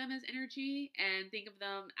think of them as energy and think of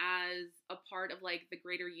them as a part of like the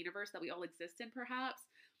greater universe that we all exist in, perhaps.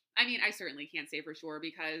 I mean, I certainly can't say for sure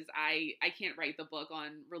because I can't write the book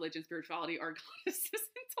on religion, spirituality, or goddesses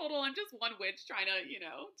in total. I'm just one witch trying to,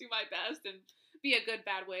 do my best and be a good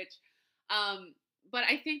bad witch. But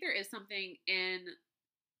I think there is something in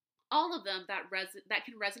all of them that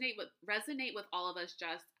can resonate with all of us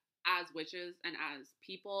just as witches and as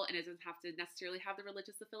people, and it doesn't have to necessarily have the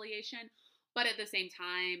religious affiliation. But at the same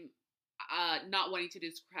time, not wanting to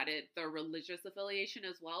discredit the religious affiliation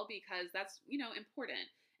as well, because that's important,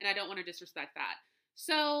 and I don't want to disrespect that.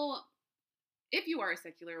 So if you are a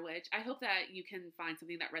secular witch, I hope that you can find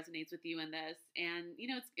something that resonates with you in this, and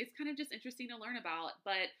it's kind of just interesting to learn about.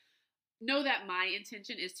 But know that my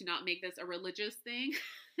intention is to not make this a religious thing.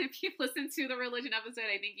 If you listen to the religion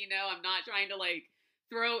episode, I think I'm not trying to like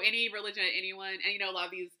throw any religion at anyone. And a lot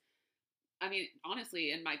of these, I mean,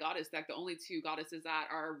 honestly, in my goddess deck, the only two goddesses that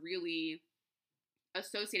are really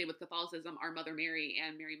associated with Catholicism are Mother Mary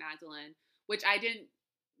and Mary Magdalene, which I didn't,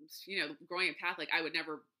 growing up Catholic, I would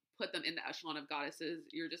never put them in the echelon of goddesses.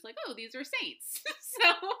 You're just like, oh, these are saints.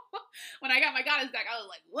 So when I got my goddess deck, I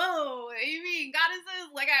was like, whoa, what do you mean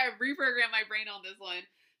goddesses? Like I reprogrammed my brain on this one.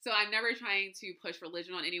 So I'm never trying to push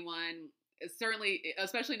religion on anyone. Certainly,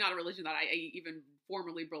 especially not a religion that I even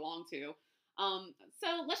formally belong to.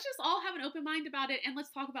 So let's just all have an open mind about it and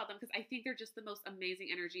let's talk about them because I think they're just the most amazing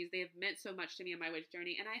energies. They have meant so much to me in my witch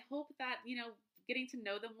journey, and I hope that, getting to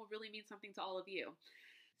know them will really mean something to all of you.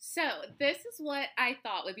 So, this is what I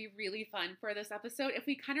thought would be really fun for this episode if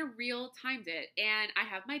we kind of real timed it. And I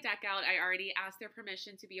have my deck out. I already asked their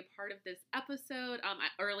permission to be a part of this episode.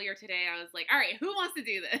 Earlier today, I was like, all right, who wants to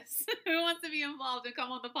do this? Who wants to be involved and come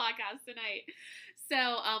on the podcast tonight?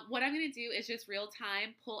 So, what I'm going to do is just real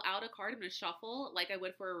time pull out a card. I'm going to shuffle like I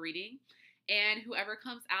would for a reading. And whoever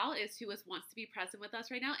comes out is who wants to be present with us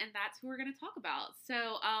right now. And that's who we're going to talk about.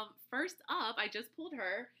 So, first up, I just pulled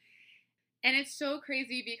her. And it's so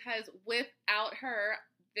crazy because without her,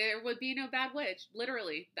 there would be no bad witch.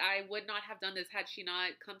 Literally. I would not have done this had she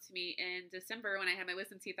not come to me in December when I had my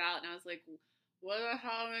wisdom teeth out. And I was like, what the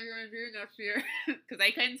hell am I going to do next year? Because I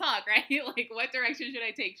couldn't talk, right? Like, what direction should I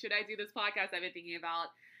take? Should I do this podcast I've been thinking about?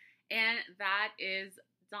 And that is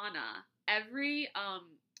Dana.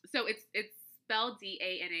 So it's spelled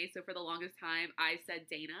Dana. So for the longest time, I said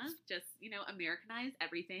Dana. Just, Americanize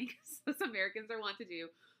everything. So some Americans are want to do.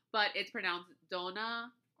 But it's pronounced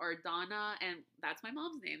Donna or Donna, and that's my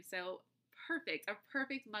mom's name. So perfect, a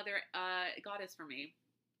perfect mother goddess for me.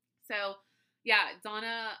 So yeah,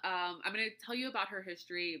 Donna, I'm going to tell you about her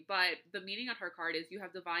history, but the meaning on her card is you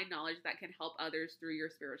have divine knowledge that can help others through your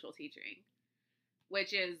spiritual teaching,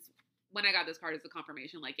 which is, when I got this card, is a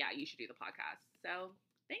confirmation, like, yeah, you should do the podcast. So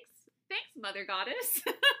thanks, Mother Goddess.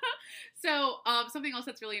 So something else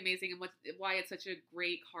that's really amazing and why it's such a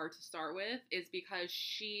great card to start with is because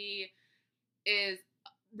she is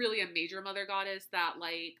really a major mother goddess that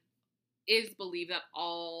like is believed that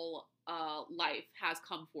all life has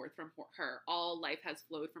come forth from her. All life has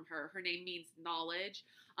flowed from her. Her name means knowledge.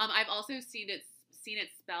 I've also seen it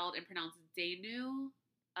spelled and pronounced Danu.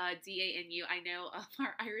 Danu. I know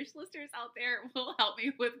our Irish listeners out there will help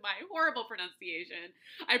me with my horrible pronunciation.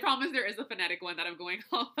 I promise there is a phonetic one that I'm going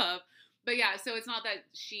off of. But yeah, so it's not that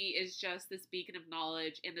she is just this beacon of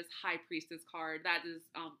knowledge and this high priestess card. That is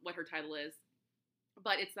what her title is.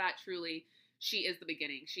 But it's that truly she is the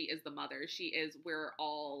beginning. She is the mother. She is where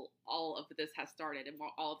all of this has started and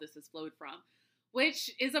where all of this has flowed from.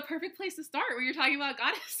 Which is a perfect place to start when you're talking about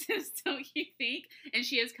goddesses, don't you think? And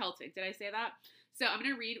she is Celtic. Did I say that? So I'm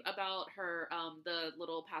going to read about her, the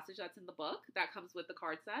little passage that's in the book that comes with the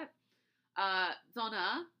card set.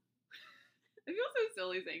 Donna, I feel so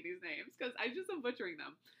silly saying these names because I just am butchering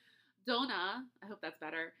them. Donna, I hope that's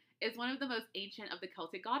better, is one of the most ancient of the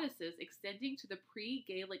Celtic goddesses, extending to the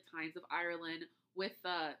pre-Gaelic times of Ireland with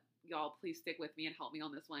the, y'all please stick with me and help me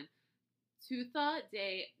on this one, Tuatha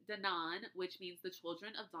de Danann, which means the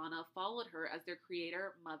children of Donna followed her as their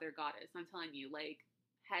creator mother goddess. I'm telling you, like,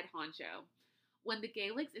 head honcho. When the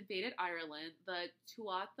Gaelics invaded Ireland, the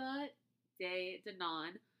Tuatha de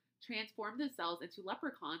Danann transformed themselves into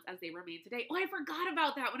leprechauns as they remain today. Oh, I forgot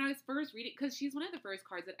about that when I was first reading, because she's one of the first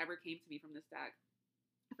cards that ever came to me from this deck.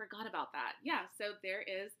 I forgot about that. Yeah, so there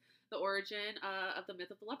is the origin of the myth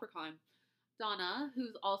of the leprechaun. Donna,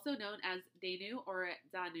 who's also known as Danu or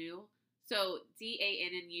Danu, So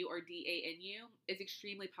DANNU or DANU is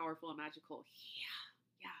extremely powerful and magical.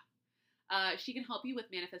 Yeah, yeah. She can help you with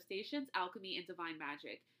manifestations, alchemy, and divine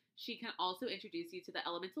magic. She can also introduce you to the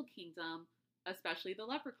elemental kingdom, especially the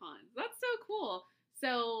leprechauns. That's so cool.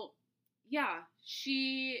 So, yeah,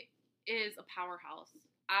 she is a powerhouse.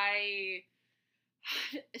 I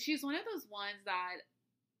she's one of those ones that,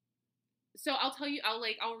 so I'll tell you,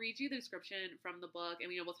 I'll read you the description from the book, and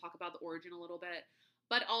we'll talk about the origin a little bit.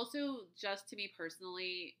 But also, just to me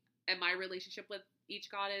personally, and my relationship with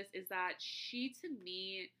each goddess is that she, to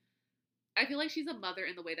me, I feel like she's a mother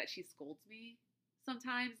in the way that she scolds me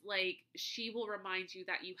sometimes. Like, she will remind you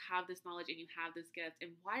that you have this knowledge and you have this gift,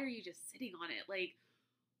 and why are you just sitting on it? Like,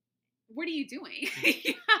 what are you doing?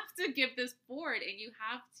 You have to give this forward, and you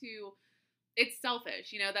have to. It's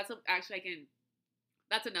selfish, actually,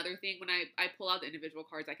 that's another thing. When I pull out the individual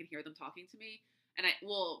cards, I can hear them talking to me, and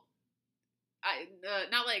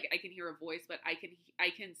not like I can hear a voice, but I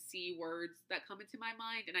can see words that come into my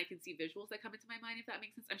mind, and I can see visuals that come into my mind, if that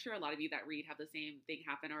makes sense. I'm sure a lot of you that read have the same thing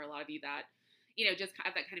happen, or a lot of you that just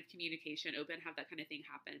have that kind of communication open, have that kind of thing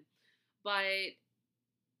happen. But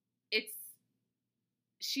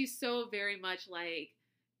she's so very much like,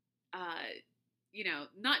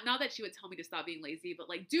 not that she would tell me to stop being lazy, but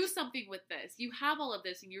like, do something with this. You have all of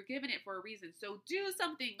this and you're given it for a reason. So do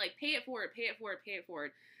something, like pay it forward, pay it forward, pay it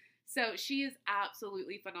forward. So she is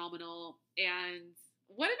absolutely phenomenal. And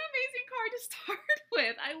what an amazing card to start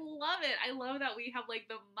with. I love it. I love that we have like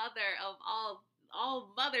the mother of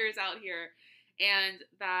all mothers out here, and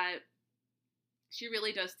that she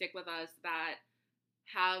really does stick with us, that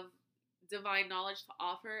have divine knowledge to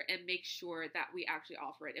offer, and make sure that we actually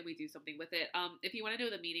offer it and we do something with it. If you want to know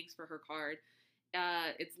the meanings for her card,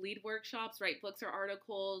 it's lead workshops, write books or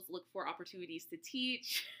articles, look for opportunities to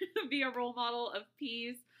teach, be a role model of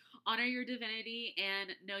peace, honor your divinity,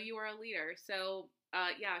 and know you are a leader. So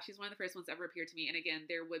yeah, she's one of the first ones to ever appear to me. And again,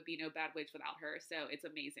 there would be no Bad Witch without her. So it's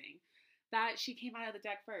amazing that she came out of the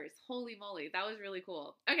deck first. Holy moly, that was really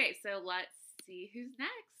cool. Okay, so let's see who's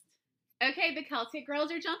next. Okay, the Celtic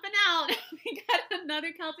girls are jumping out. We got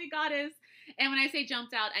another Celtic goddess. And when I say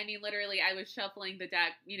jumped out, I mean literally I was shuffling the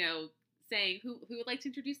deck, saying who would like to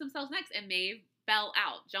introduce themselves next. And Maeve fell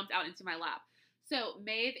out, jumped out into my lap. So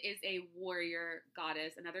Maeve is a warrior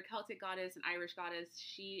goddess, another Celtic goddess, an Irish goddess.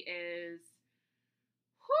 She is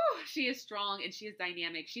strong and she is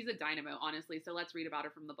dynamic. She's a dynamo, honestly. So let's read about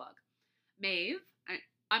her from the book. Maeve,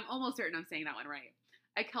 I'm almost certain I'm saying that one right.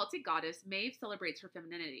 A Celtic goddess, Maeve celebrates her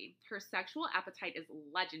femininity. Her sexual appetite is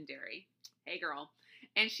legendary. Hey, girl.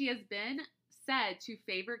 And she has been said to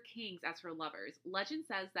favor kings as her lovers. Legend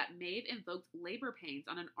says that Maeve invoked labor pains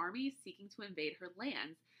on an army seeking to invade her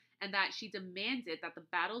lands, and that she demanded that the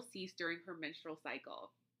battle cease during her menstrual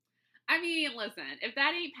cycle. I mean, listen, if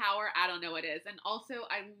that ain't power, I don't know what is. And also,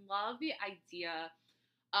 I love the idea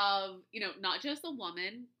of, not just a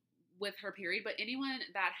woman with her period, but anyone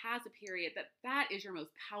that has a period, that is your most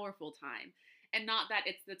powerful time. And not that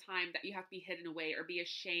it's the time that you have to be hidden away or be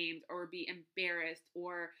ashamed or be embarrassed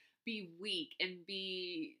or be weak and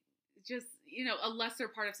be just, a lesser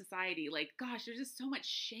part of society. Like, gosh, there's just so much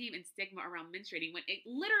shame and stigma around menstruating when it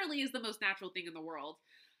literally is the most natural thing in the world.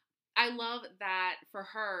 I love that for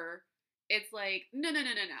her, it's like, no.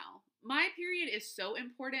 My period is so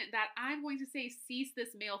important that I'm going to say, cease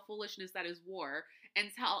this male foolishness that is war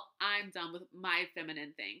until I'm done with my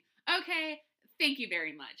feminine thing. Okay, thank you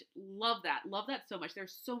very much. Love that. Love that so much.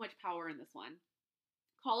 There's so much power in this one.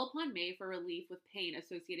 Call upon May for relief with pain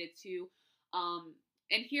associated to,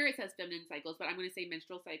 and here it says feminine cycles, but I'm going to say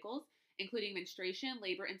menstrual cycles, including menstruation,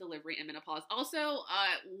 labor and delivery, and menopause. Also,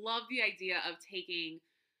 love the idea of taking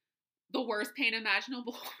the worst pain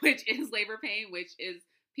imaginable, which is labor pain, which is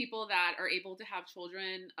people that are able to have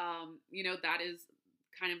children. That is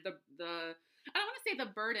kind of the I don't want to say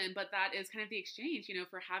the burden, but that is kind of the exchange,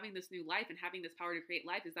 for having this new life and having this power to create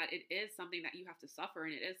life, is that it is something that you have to suffer.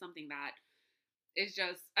 And it is something that is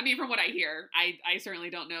just, I mean, from what I hear, I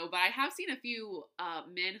certainly don't know, but I have seen a few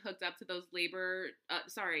men hooked up to those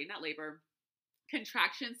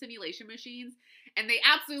contraction simulation machines, and they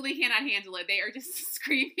absolutely cannot handle it. They are just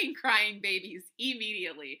screaming, crying babies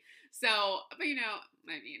immediately. So, but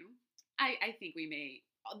I think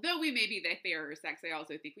though we may be the fairer sex, I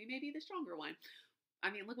also think we may be the stronger one.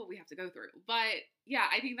 I mean, look what we have to go through. But yeah,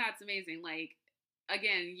 I think that's amazing. Like,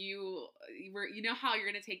 again, you know how you're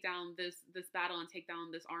going to take down this battle and take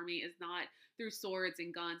down this army is not through swords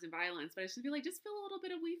and guns and violence, but it's just be like, just feel a little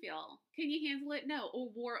bit of we feel. Can you handle it? No.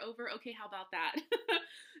 Oh, war over. Okay, how about that?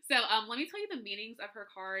 So let me tell you the meanings of her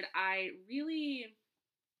card. I really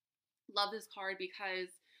love this card because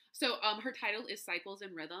So her title is Cycles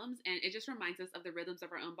and Rhythms, and it just reminds us of the rhythms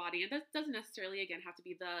of our own body. And that doesn't necessarily, again, have to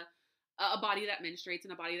be the a body that menstruates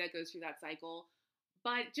and a body that goes through that cycle.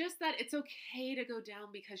 But just that it's okay to go down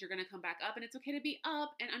because you're going to come back up, and it's okay to be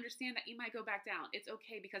up and understand that you might go back down. It's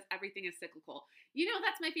okay because everything is cyclical. You know,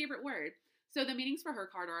 that's my favorite word. So the meanings for her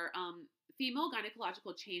card are female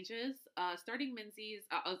gynecological changes, starting menses,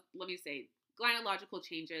 let me say, gynecological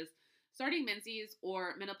changes, starting menses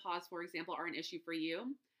or menopause, for example, are an issue for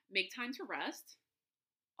you. Make time to rest.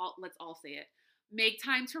 Let's all say it. Make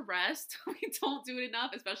time to rest. We don't do it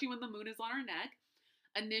enough, especially when the moon is on our neck.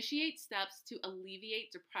 Initiate steps to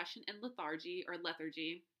alleviate depression and lethargy or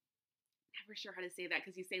lethargy. Never sure how to say that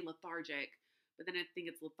because you say lethargic, but then I think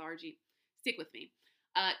it's lethargy. Stick with me.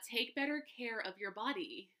 Take better care of your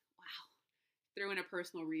body. Wow. Throw in a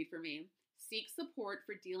personal read for me. Seek support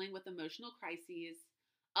for dealing with emotional crises.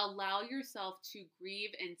 Allow yourself to grieve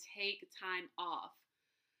and take time off.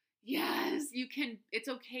 Yes, you can. It's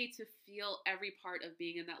okay to feel every part of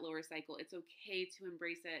being in that lower cycle. It's okay to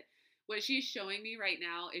embrace it. What she's showing me right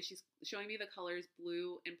now is she's showing me the colors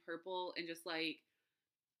blue and purple and just like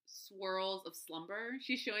swirls of slumber.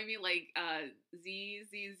 She's showing me like Z's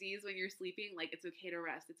when you're sleeping. Like it's okay to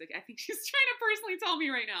rest. It's okay. I think she's trying to personally tell me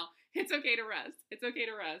right now, it's okay to rest. It's okay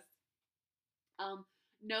to rest.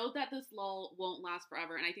 Know that this lull won't last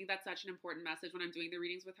forever. And I think that's such an important message when I'm doing the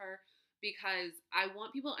readings with her, because I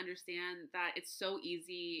want people to understand that it's so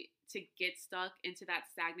easy to get stuck into that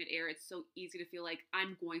stagnant air. It's so easy to feel like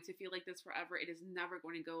I'm going to feel like this forever. It is never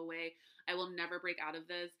going to go away. I will never break out of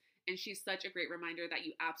this. And she's such a great reminder that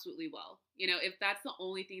you absolutely will. You know, if that's the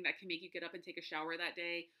only thing that can make you get up and take a shower that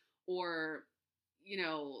day, or, you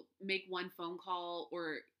know, make one phone call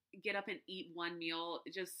or get up and eat one meal,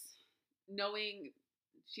 just knowing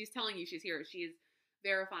she's telling you she's here. She's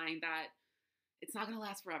verifying that it's not going to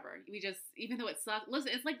last forever. We just, even though it sucks,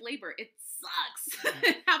 listen, it's like labor. It sucks.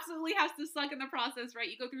 It absolutely has to suck in the process, right?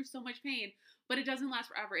 You go through so much pain, but it doesn't last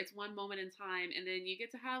forever. It's one moment in time. And then you get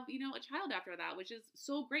to have, you know, a child after that, which is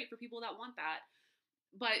so great for people that want that.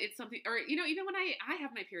 But it's something, or, you know, even when I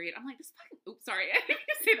have my period, I'm like, this fucking, oops, sorry. I didn't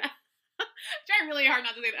mean to say that. I'm trying really hard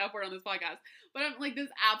not to say the F word on this podcast. But I'm like,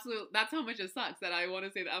 that's how much it sucks that I want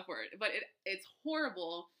to say the F word. But it's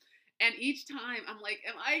horrible. And each time I'm like,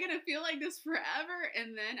 am I going to feel like this forever?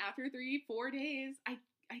 And then after 3-4 days, I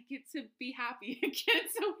get to be happy again.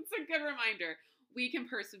 So it's a good reminder. We can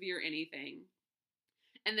persevere anything.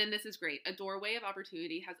 And then this is great. A doorway of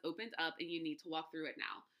opportunity has opened up and you need to walk through it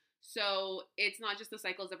now. So it's not just the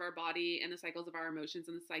cycles of our body and the cycles of our emotions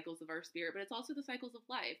and the cycles of our spirit, but it's also the cycles of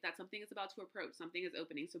life, that something is about to approach, something is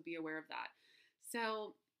opening. So be aware of that.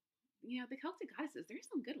 So, you know, the Celtic goddesses, there's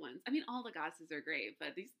some good ones. I mean, all the goddesses are great,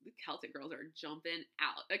 but the Celtic girls are jumping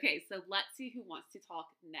out. Okay, so let's see who wants to talk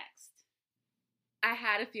next. I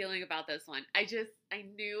had a feeling about this one. I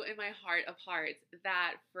knew in my heart of hearts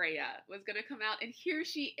that Freya was going to come out, and here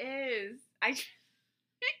she is.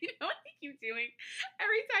 You know what I keep doing?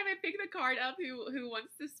 Every time I pick the card up who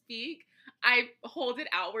wants to speak, I hold it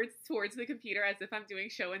outwards towards the computer as if I'm doing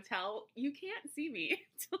show and tell. You can't see me.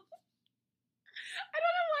 I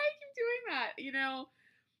don't know why I keep doing that. You know,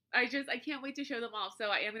 I can't wait to show them off. So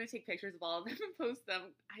I am going to take pictures of all of them and post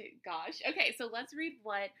them. Gosh. Okay, so let's read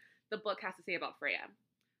what the book has to say about Freya.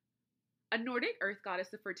 A Nordic earth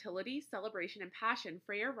goddess of fertility, celebration, and passion,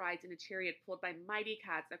 Freya rides in a chariot pulled by mighty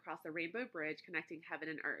cats across the rainbow bridge connecting heaven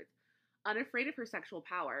and earth. Unafraid of her sexual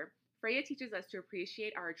power, Freya teaches us to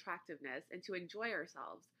appreciate our attractiveness and to enjoy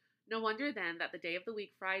ourselves. No wonder then that the day of the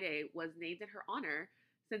week, Friday, was named in her honor,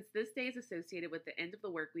 since this day is associated with the end of the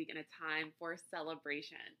work week and a time for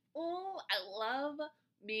celebration. Oh, I love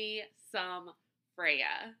me some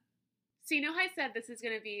Freya. So you know how I said this is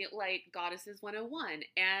going to be like Goddesses 101,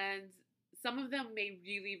 and some of them may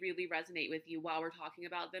really, really resonate with you while we're talking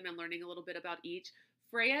about them and learning a little bit about each.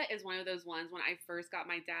 Freya is one of those ones when I first got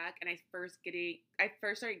my deck and I first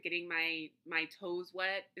started getting my toes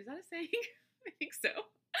wet. Is that a saying? I think so.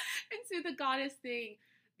 And so the goddess thing,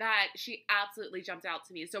 that she absolutely jumped out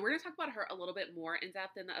to me. So we're going to talk about her a little bit more in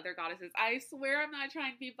depth than the other goddesses. I swear I'm not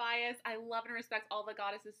trying to be biased. I love and respect all the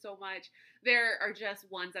goddesses so much. There are just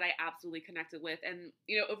ones that I absolutely connected with. And,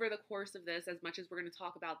 you know, over the course of this, as much as we're going to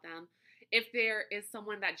talk about them, if there is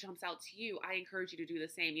someone that jumps out to you, I encourage you to do the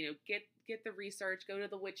same. You know, get the research, go to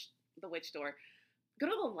the witch store, go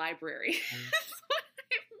to the library. That's what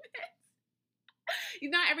I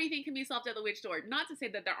meant. Not everything can be solved at the witch store. Not to say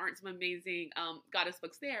that there aren't some amazing goddess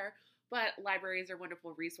books there, but libraries are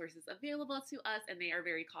wonderful resources available to us, and they are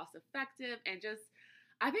very cost effective. And just,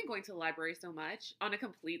 I've been going to the library so much. On a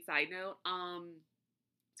complete side note,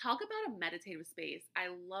 talk about a meditative space. I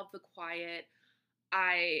love the quiet.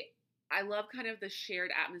 I I love kind of the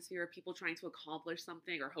shared atmosphere of people trying to accomplish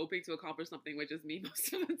something or hoping to accomplish something, which is me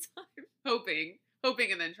most of the time.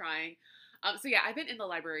 Hoping and then trying. So yeah, I've been in the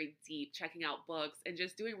library deep, checking out books and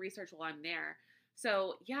just doing research while I'm there.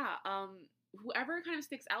 So yeah, whoever kind of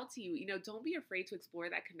sticks out to you, don't be afraid to explore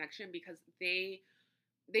that connection because they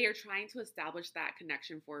are trying to establish that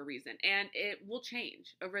connection for a reason, and it will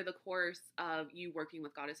change over the course of you working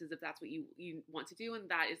with goddesses if that's what you want to do, and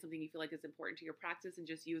that is something you feel like is important to your practice and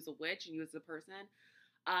just you as a witch and you as a person.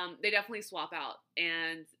 They definitely swap out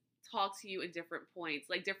and talk to you in different points.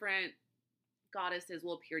 Like different goddesses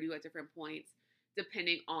will appear to you at different points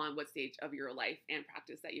depending on what stage of your life and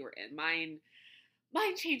practice that you were in. Mine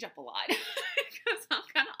change up a lot because I'm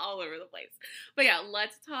kind of all over the place. But yeah,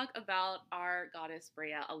 let's talk about our goddess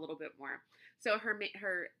Freya a little bit more. So her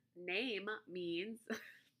name means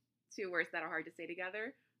two words that are hard to say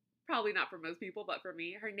together. Probably not for most people, but for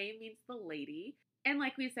me, her name means the lady. And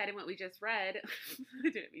like we said in what we just read, I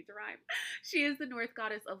didn't mean to rhyme. She is the Norse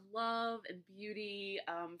goddess of love and beauty,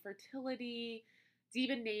 fertility,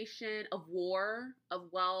 divination, of war, of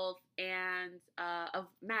wealth, and of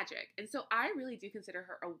magic. And so I really do consider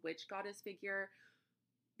her a witch goddess figure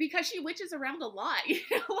because she witches around a lot.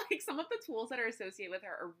 Like some of the tools that are associated with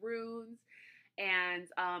her are runes and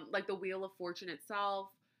like the Wheel of Fortune itself.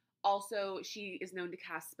 Also, she is known to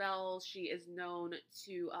cast spells. She is known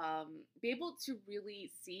to be able to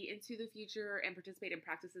really see into the future and participate in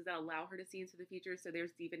practices that allow her to see into the future. So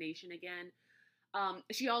there's divination again.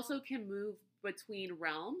 She also can move between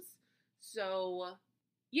realms. So,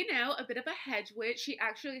 a bit of a hedge witch. She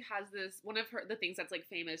actually has one of the things that's like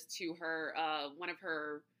famous to her, one of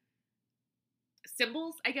her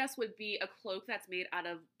symbols, I guess, would be a cloak that's made out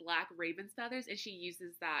of black raven's feathers. And she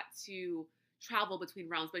uses that to travel between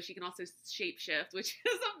realms, but she can also shapeshift, which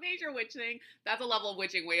is a major witch thing. That's a level of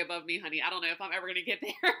witching way above me, honey. I don't know if I'm ever going to get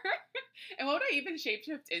there. And what would I even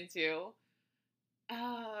shapeshift into?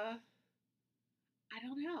 I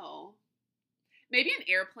don't know. Maybe an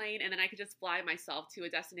airplane, and then I could just fly myself to a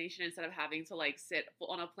destination instead of having to like sit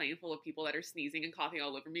on a plane full of people that are sneezing and coughing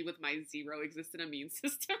all over me with my zero existent immune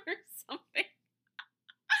system or something.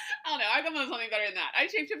 I don't know. I come up with something better than that. I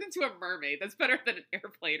shapeshift into a mermaid. That's better than an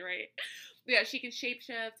airplane, right? But yeah, she can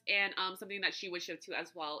shapeshift, and something that she would shift to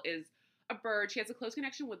as well is a bird. She has a close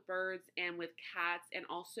connection with birds and with cats, and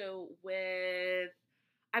also with,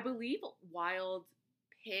 I believe, wild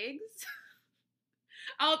pigs.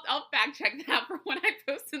 I'll fact check that for when I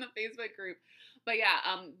post in the Facebook group. But yeah,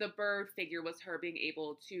 the bird figure was her being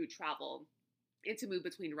able to travel and to move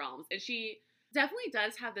between realms. And she definitely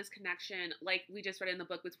does have this connection, like we just read in the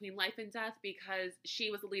book, between life and death, because she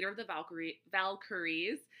was the leader of the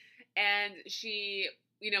Valkyries, and she,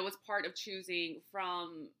 was part of choosing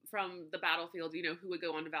from the battlefield, who would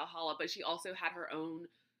go on to Valhalla. But she also had her own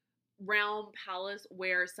realm palace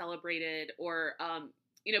where celebrated or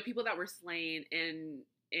people that were slain in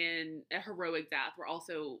a heroic death were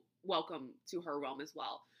also welcome to her realm as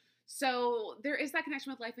well. So there is that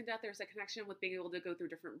connection with life and death. There's a connection with being able to go through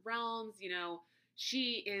different realms.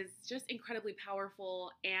 She is just incredibly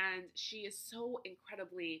powerful, and she is so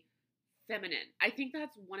incredibly feminine. I think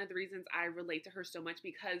that's one of the reasons I relate to her so much,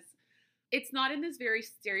 because it's not in this very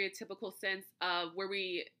stereotypical sense of where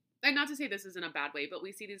we, and not to say this is in a bad way, but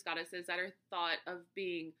we see these goddesses that are thought of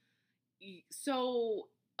being so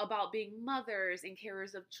about being mothers and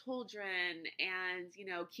carers of children and,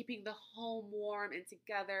 keeping the home warm and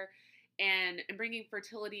together and bringing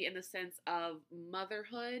fertility in the sense of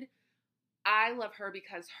motherhood. I love her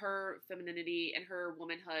because her femininity and her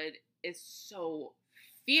womanhood is so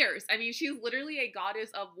fierce. I mean, she's literally a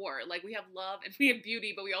goddess of war. Like, we have love and we have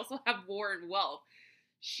beauty, but we also have war and wealth.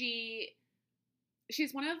 She's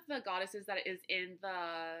one of the goddesses that is in the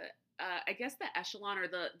I guess the echelon or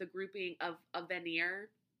the grouping of Vanir,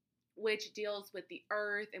 which deals with the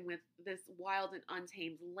earth and with this wild and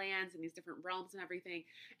untamed lands and these different realms and everything.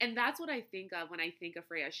 And that's what I think of when I think of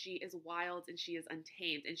Freya. She is wild and she is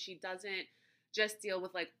untamed, and she doesn't just deal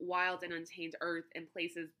with like wild and untamed earth and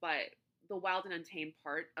places, but the wild and untamed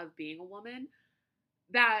part of being a woman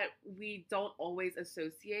that we don't always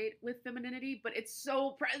associate with femininity, but it's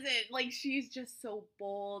so present. Like, she's just so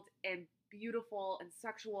bold and beautiful and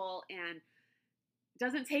sexual and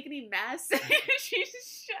doesn't take any mess. She's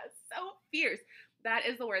just so fierce. That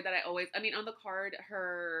is the word that I mean, on the card,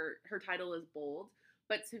 her title is bold,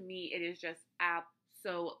 but to me, it is just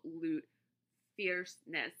absolute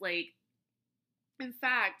fierceness. Like, in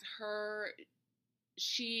fact, her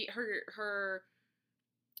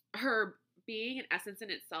being an essence in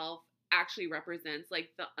itself actually represents like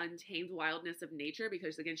the untamed wildness of nature,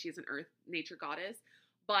 because again, she's an earth nature goddess.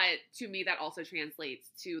 But to me, that also translates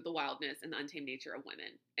to the wildness and the untamed nature of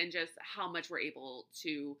women and just how much we're able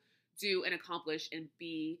to do and accomplish and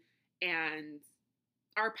be, and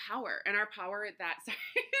our power that, sorry,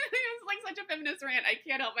 it's like such a feminist rant. I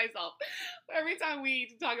can't help myself. Every time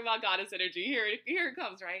we talk about goddess energy, here it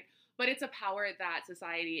comes, right? But it's a power that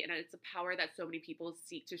society, and it's a power that so many people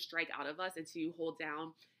seek to strike out of us and to hold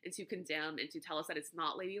down and to condemn and to tell us that it's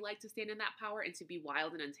not ladylike to stand in that power and to be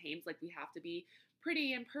wild and untamed. Like, we have to be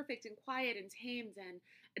pretty and perfect and quiet and tamed and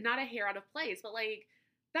not a hair out of place. But like,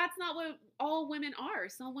 that's not what all women are.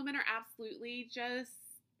 Some women are absolutely just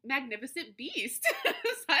magnificent beast. So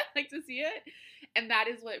I like to see it. And that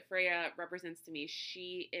is what Freya represents to me.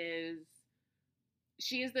 She is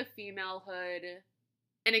the femalehood.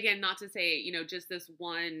 And again, not to say, just this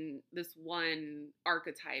one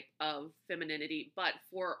archetype of femininity, but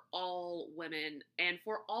for all women and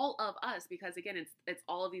for all of us, because again, it's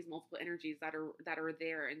all of these multiple energies that are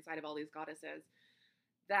there inside of all these goddesses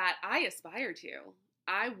that I aspire to.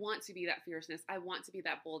 I want to be that fierceness. I want to be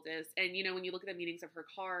that boldness. And when you look at the meanings of her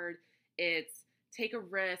card, it's take a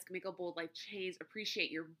risk, make a bold life change,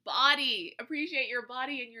 appreciate your body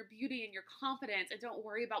and your beauty and your confidence, and don't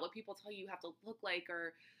worry about what people tell you have to look like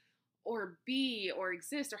or be or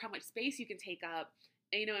exist or how much space you can take up,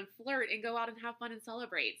 and flirt and go out and have fun and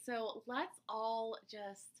celebrate. So let's all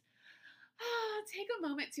just take a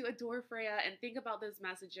moment to adore Freya and think about those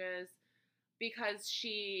messages, because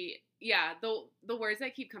the words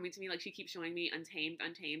that keep coming to me, like she keeps showing me untamed,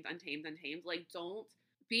 untamed, untamed, untamed. Like, don't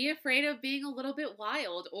be afraid of being a little bit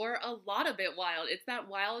wild or a lot of it wild. It's that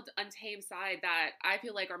wild, untamed side that I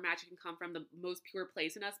feel like our magic can come from the most pure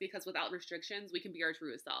place in us, because without restrictions, we can be our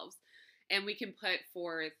truest selves and we can put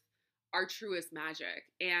forth our truest magic.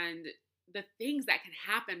 And the things that can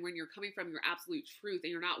happen when you're coming from your absolute truth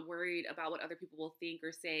and you're not worried about what other people will think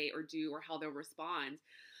or say or do or how they'll respond.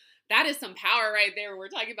 That is some power right there. We're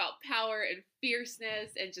talking about power and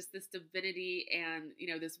fierceness and just this divinity and,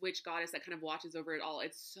 this witch goddess that kind of watches over it all.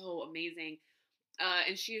 It's so amazing.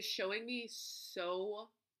 And she is showing me so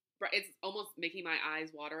bright. It's almost making my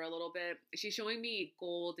eyes water a little bit. She's showing me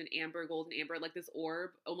gold and amber, like this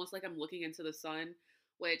orb, almost like I'm looking into the sun,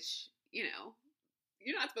 which, you're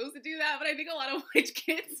not supposed to do that. But I think a lot of witch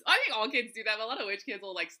kids, I think all kids do that, but a lot of witch kids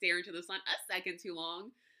will like stare into the sun a second too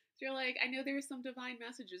long. You're like, I know there's some divine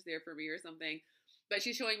messages there for me or something. But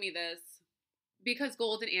she's showing me this because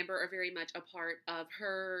gold and amber are very much a part of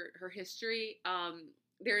her history.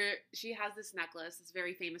 She has this necklace, this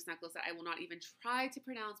very famous necklace that I will not even try to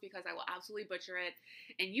pronounce because I will absolutely butcher it.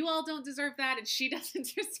 And you all don't deserve that, and she doesn't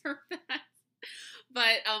deserve that.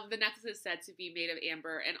 But the necklace is said to be made of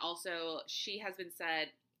amber, and also she has been said,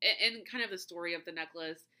 in kind of the story of the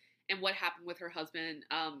necklace and what happened with her husband,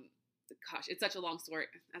 gosh, it's such a long story,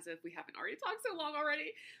 as if we haven't already talked so long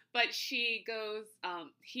already. But he goes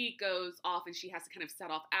off, and she has to kind of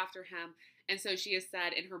set off after him. And so she is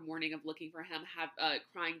said in her mourning of looking for him, have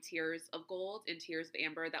crying tears of gold and tears of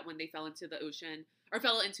amber, that when they fell into the ocean or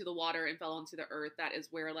fell into the water and fell into the earth, that is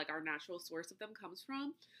where like our natural source of them comes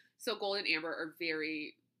from. So gold and amber are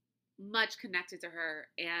very much connected to her.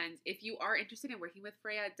 And if you are interested in working with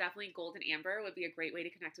Freya, definitely gold and amber would be a great way to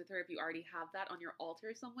connect with her if you already have that on your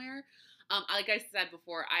altar somewhere. Like I said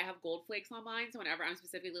before, I have gold flakes on mine, so whenever I'm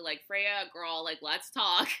specifically like, Freya, girl, like, let's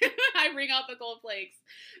talk, I bring out the gold flakes,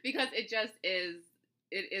 because it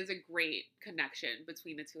is a great connection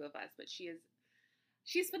between the two of us. But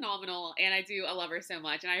she's phenomenal, and I love her so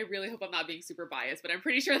much, and I really hope I'm not being super biased, but I'm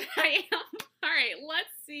pretty sure that I am. All right,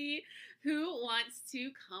 let's see who wants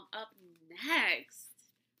to come up next.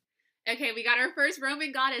 Okay, we got our first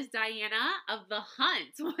Roman goddess, Diana of the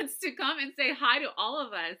Hunt, wants to come and say hi to all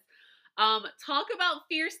of us. Talk about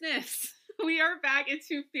fierceness. We are back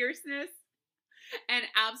into fierceness and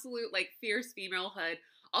absolute like fierce femalehood.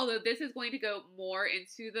 Although this is going to go more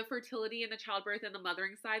into the fertility and the childbirth and the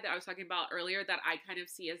mothering side that I was talking about earlier, that I kind of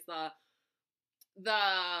see as the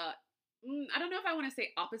I don't know if I want to say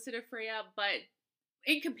opposite of Freya, but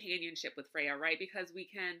in companionship with Freya, right? Because we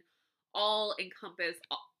can all encompass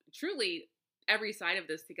truly every side of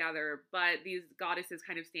this together, but these goddesses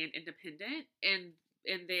kind of stand independent and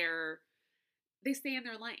they stay in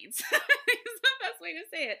their lanes. Is the best way to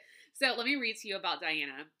say it. So let me read to you about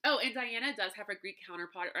Diana. Oh, and Diana does have a Greek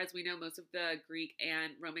counterpart. As we know, most of the Greek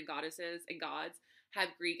and Roman goddesses and gods have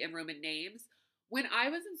Greek and Roman names. When I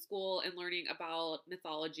was in school and learning about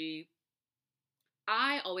mythology,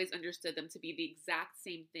 I always understood them to be the exact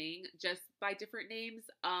same thing, just by different names.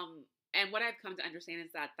 And what I've come to understand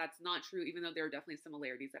is that that's not true, even though there are definitely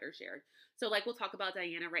similarities that are shared. So like we'll talk about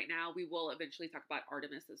Diana right now. We will eventually talk about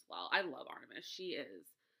Artemis as well. I love Artemis. She is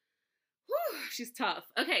Whew, she's tough.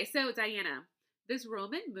 Okay, so Diana. This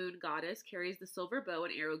Roman moon goddess carries the silver bow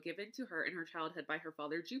and arrow given to her in her childhood by her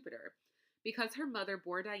father Jupiter. Because her mother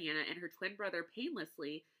bore Diana and her twin brother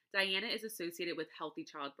painlessly, Diana is associated with healthy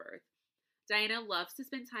childbirth. Diana loves to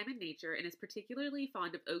spend time in nature and is particularly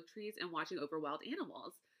fond of oak trees and watching over wild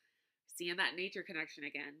animals. Seeing that nature connection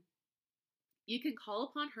again. You can call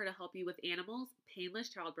upon her to help you with animals, painless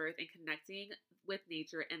childbirth, and connecting with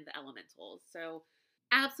nature and the elementals. So,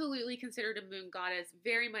 absolutely considered a moon goddess,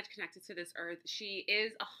 very much connected to this earth. She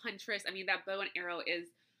is a huntress. I mean, that bow and arrow is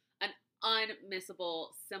an unmissable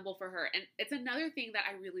symbol for her. And it's another thing that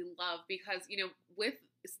I really love because, with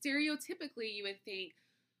stereotypically, you would think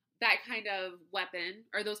that kind of weapon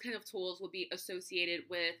or those kind of tools would be associated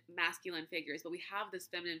with masculine figures, but we have this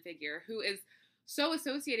feminine figure who is so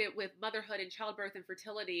associated with motherhood and childbirth and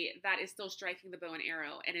fertility that is still striking the bow and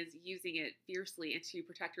arrow and is using it fiercely and to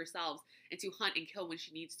protect herself and to hunt and kill when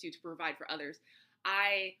she needs to provide for others.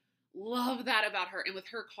 I love that about her. And with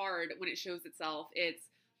her card, when it shows itself, it's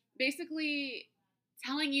basically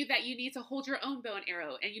telling you that you need to hold your own bow and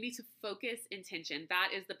arrow and you need to focus intention. That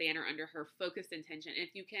is the banner under her, focused intention.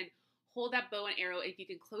 If you can hold that bow and arrow, if you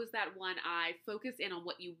can close that one eye, focus in on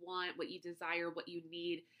what you want, what you desire, what you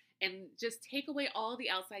need, and just take away all the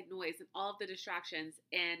outside noise and all of the distractions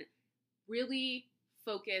and really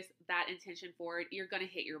focus that intention forward, you're going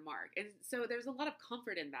to hit your mark. And so there's a lot of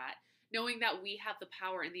comfort in that, knowing that we have the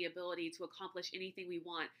power and the ability to accomplish anything we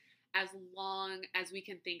want as long as we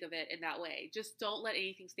can think of it in that way. Just don't let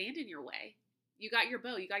anything stand in your way. You got your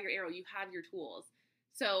bow, you got your arrow, you have your tools.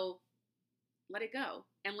 So let it go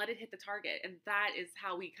and let it hit the target. And that is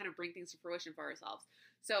how we kind of bring things to fruition for ourselves.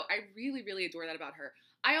 So I really, really adore that about her.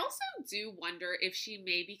 I also do wonder if she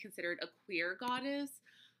may be considered a queer goddess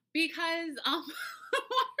because one of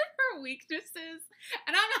her weaknesses,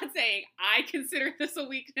 and I'm not saying I consider this a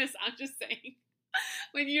weakness, I'm just saying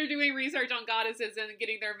when you're doing research on goddesses and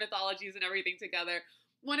getting their mythologies and everything together,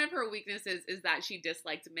 one of her weaknesses is that she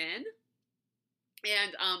disliked men.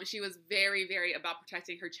 And she was very, very about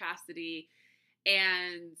protecting her chastity.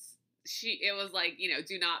 And it was like,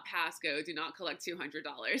 do not pass go, do not collect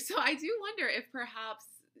 $200. So I do wonder if perhaps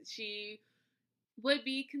she would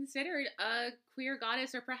be considered a queer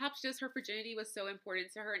goddess, or perhaps just her virginity was so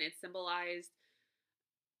important to her and it symbolized,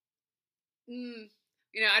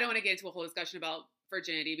 I don't want to get into a whole discussion about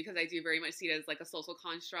virginity because I do very much see it as like a social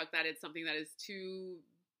construct, that it's something that is to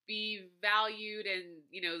be valued and,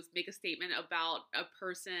 make a statement about a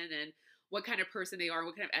person and what kind of person they are,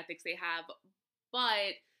 what kind of ethics they have.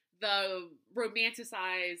 But the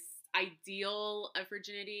romanticized ideal of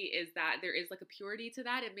virginity is that there is like a purity to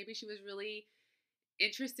that, and maybe she was really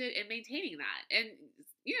interested in maintaining that, and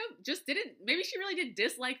maybe she really did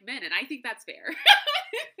dislike men, and I think that's fair.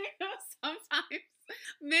 Sometimes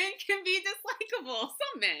men can be dislikable.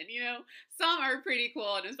 Some men, some are pretty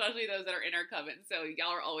cool, and especially those that are in our coven. So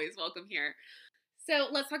y'all are always welcome here. So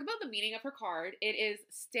let's talk about the meaning of her card. It is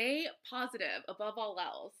stay positive above all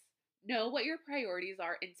else. Know what your priorities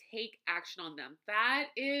are and take action on them. That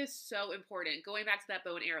is so important. Going back to that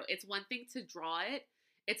bow and arrow, it's one thing to draw it.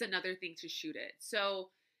 It's another thing to shoot it. So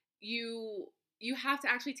you have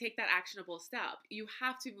to actually take that actionable step. You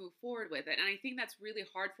have to move forward with it. And I think that's really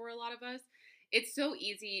hard for a lot of us. It's so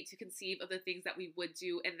easy to conceive of the things that we would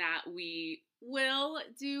do and that we will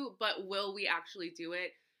do, but will we actually do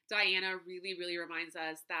it? Diana really, really reminds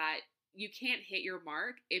us that you can't hit your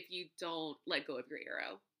mark if you don't let go of your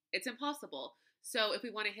arrow. It's impossible. So if we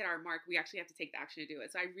want to hit our mark, we actually have to take the action to do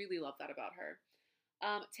it. So I really love that about her.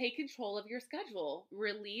 Take control of your schedule.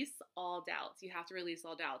 Release all doubts. You have to release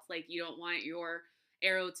all doubts. Like, you don't want your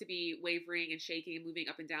arrow to be wavering and shaking and moving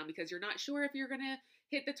up and down because you're not sure if you're going to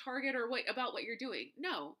hit the target or about what you're doing.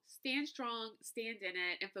 No, stand strong, stand in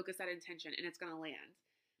it, and focus that intention, and it's going to land.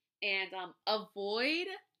 And avoid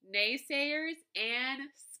naysayers and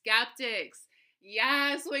skeptics.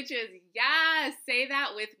 Yes, witches. Yes, say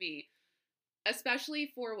that with me.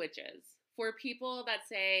 Especially for witches. For people that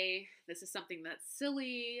say this is something that's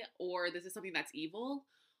silly, or this is something that's evil,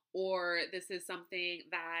 or this is something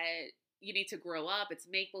that you need to grow up, it's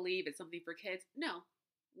make-believe, it's something for kids. No,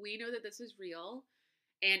 we know that this is real.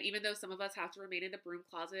 And even though some of us have to remain in the broom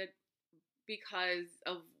closet because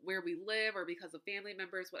of where we live or because of family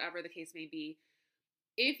members, whatever the case may be,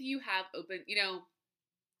 if you have open,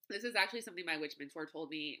 this is actually something my witch mentor told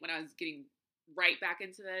me when I was getting right back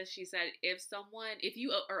into this. She said, if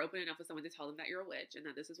you are open enough with someone to tell them that you're a witch and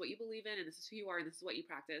that this is what you believe in and this is who you are and this is what you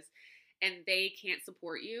practice, and they can't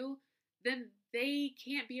support you, then they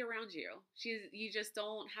can't be around you. You just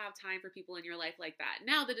don't have time for people in your life like that.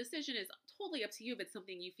 Now the decision is totally up to you if it's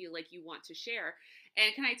something you feel like you want to share.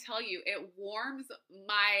 And can I tell you, it warms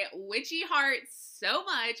my witchy heart so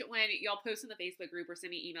much when y'all post in the Facebook group or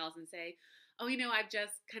send me emails and say, "Oh, I've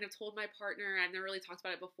just kind of told my partner. I've never really talked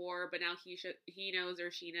about it before, but now he knows or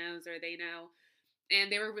she knows or they know." And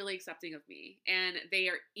they were really accepting of me. And they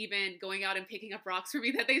are even going out and picking up rocks for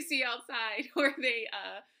me that they see outside, or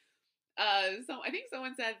so I think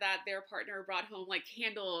someone said that their partner brought home like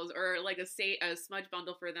candles or like a smudge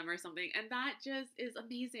bundle for them or something, and that just is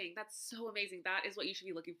amazing. That's so amazing. That is what you should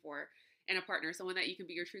be looking for in a partner, someone that you can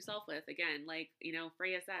be your true self with. Again, like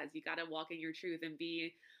Freya says, you got to walk in your truth and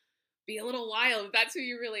be a little wild. That's who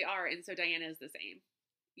you really are. And so Diana is the same.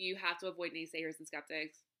 You have to avoid naysayers and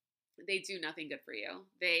skeptics. They do nothing good for you.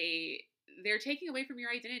 They're taking away from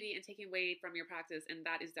your identity and taking away from your practice, and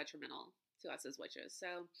that is detrimental to us as witches.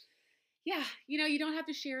 So yeah, you don't have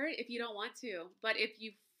to share it if you don't want to, but if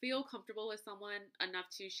you feel comfortable with someone enough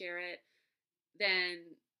to share it, then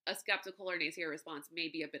a skeptical or naysayer response may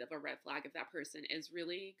be a bit of a red flag if that person is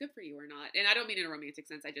really good for you or not. And I don't mean in a romantic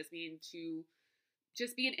sense. I just mean to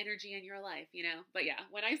just be an energy in your life. But yeah,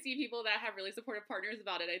 when I see people that have really supportive partners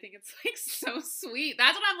about it, I think it's like so sweet.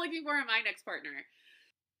 That's what I'm looking for in my next partner.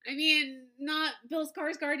 I mean, not Bill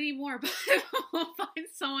Skarsgård anymore, but we'll find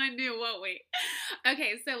someone new, won't we?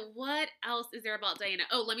 Okay, so what else is there about Diana?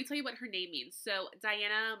 Oh, let me tell you what her name means. So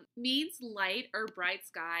Diana means light or bright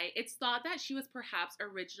sky. It's thought that she was perhaps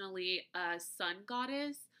originally a sun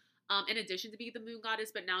goddess, in addition to being the moon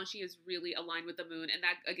goddess, but now she is really aligned with the moon. And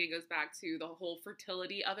that, again, goes back to the whole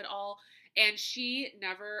fertility of it all. And she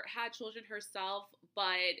never had children herself,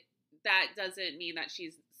 but that doesn't mean that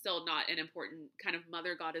she's still not an important kind of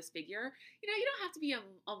mother goddess figure. You don't have to be a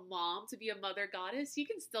mom to be a mother goddess. You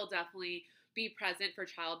can still definitely be present for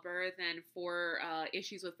childbirth and for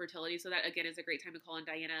issues with fertility. So that, again, is a great time to call on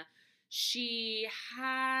Diana. She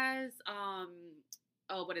has,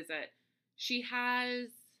 what is it? She has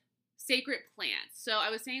sacred plants. So I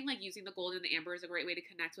was saying like using the gold and the amber is a great way to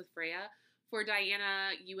connect with Freya. For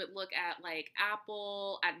Diana, you would look at like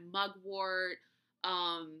apple, at mugwort,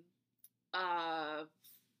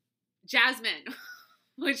 jasmine,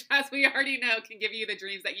 which, as we already know, can give you the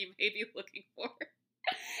dreams that you may be looking for.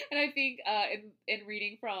 And I think in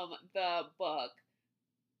reading from the book,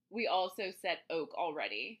 we also said oak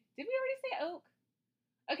already. Did we already say oak?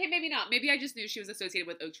 Okay, maybe not. Maybe I just knew she was associated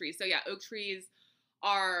with oak trees. So yeah, oak trees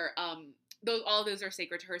are all of those are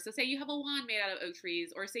sacred to her. So say you have a wand made out of oak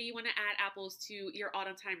trees, or say you want to add apples to your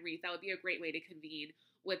autumn time wreath, that would be a great way to convene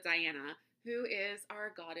with Diana, who is our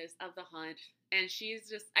goddess of the hunt. And she's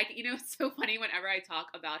just, it's so funny whenever I talk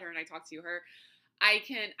about her and I talk to her, I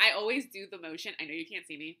always do the motion. I know you can't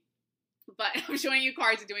see me, but I'm showing you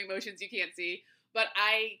cards and doing motions you can't see, but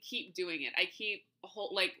I keep doing it. I keep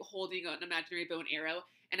holding an imaginary bow and arrow,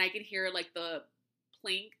 and I can hear like the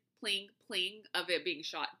plink, pling, pling of it being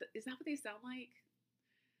shot. Is that what they sound like?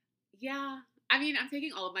 Yeah. I mean, I'm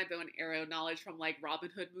taking all of my bow and arrow knowledge from like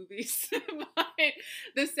Robin Hood movies, but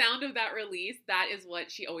the sound of that release, that is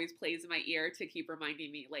what she always plays in my ear to keep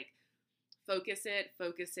reminding me, like, focus it,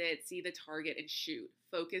 see the target and shoot.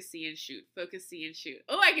 Focus, see, and shoot. Focus, see, and shoot.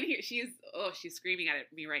 Oh, I can hear, she's screaming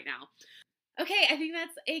at me right now. Okay, I think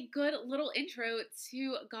that's a good little intro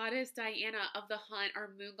to Goddess Diana of the Hunt, our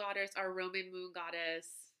moon goddess, our Roman moon goddess.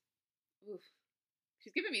 Oof.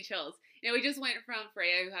 She's giving me chills. We just went from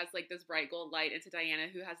Freya, who has like this bright gold light, into Diana,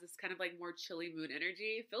 who has this kind of like more chilly moon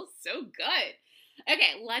energy. It feels so good.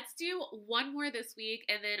 Okay, let's do one more this week,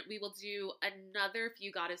 and then we will do another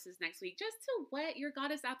few goddesses next week, just to whet your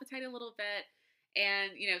goddess appetite a little bit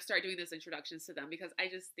and, start doing those introductions to them, because I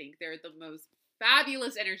just think they're the most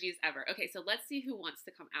fabulous energies ever. Okay, so let's see who wants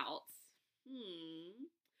to come out.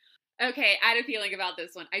 Okay, I had a feeling about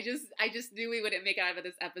this one. I just knew we wouldn't make it out of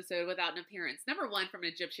this episode without an appearance. Number one, from an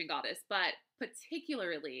Egyptian goddess, but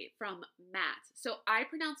particularly from Maat. So I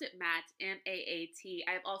pronounce it Maat, M-A-A-T.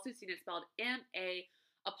 I've also seen it spelled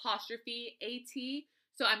M-A-apostrophe-A-T.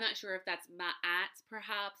 So I'm not sure if that's Maat,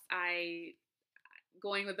 perhaps.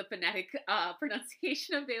 Going with the phonetic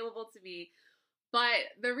pronunciation available to me.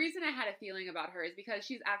 But the reason I had a feeling about her is because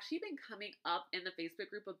she's actually been coming up in the Facebook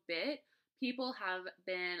group a bit. People have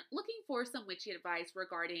been looking for some witchy advice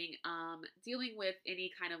regarding dealing with any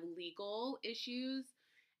kind of legal issues.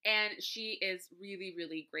 And she is really,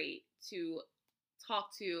 really great to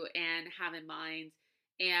talk to and have in mind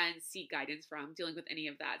and seek guidance from dealing with any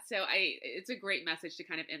of that. So it's a great message to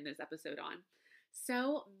kind of end this episode on.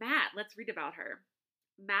 So Maat, let's read about her.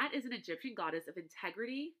 Maat is an Egyptian goddess of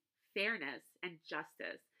integrity, fairness, and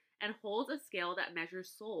justice, and holds a scale that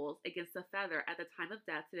measures souls against the feather at the time of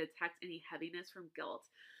death to detect any heaviness from guilt.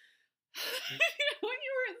 When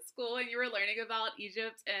you were in school and you were learning about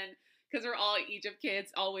Egypt, and because we're all Egypt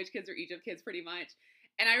kids, all witch kids are Egypt kids pretty much.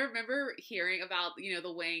 And I remember hearing about,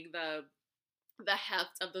 the weighing the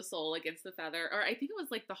heft of the soul against the feather, or I think it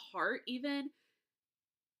was like the heart even.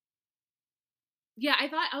 Yeah, I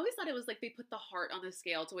always thought it was like they put the heart on the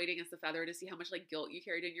scale to weight against the feather to see how much like guilt you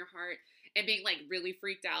carried in your heart, and being like really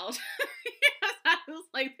freaked out. Yes, I was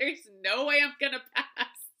like, there's no way I'm gonna pass.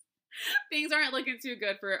 Things aren't looking too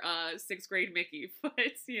good for sixth grade Mickey, but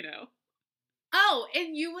you know. Oh,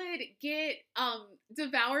 and you would get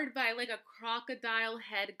devoured by like a crocodile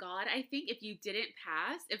head god. I think if you didn't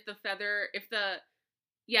pass, if the feather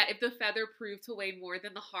proved to weigh more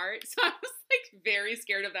than the heart. So I was like very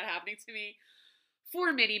scared of that happening to me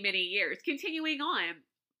for many, many years. Continuing on,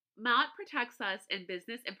 Maat protects us in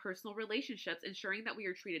business and personal relationships, ensuring that we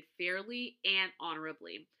are treated fairly and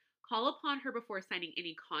honorably. Call upon her before signing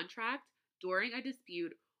any contract, during a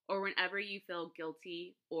dispute, or whenever you feel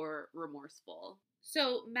guilty or remorseful.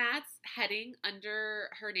 So, Matt's heading under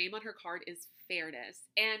her name on her card is fairness.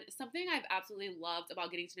 And something I've absolutely loved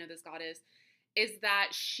about getting to know this goddess is that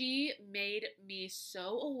she made me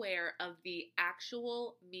so aware of the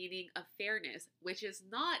actual meaning of fairness, which is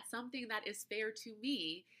not something that is fair to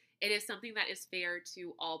me. It is something that is fair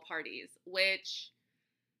to all parties, which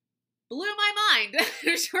blew my mind.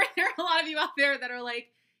 I'm sure there are a lot of you out there that are like,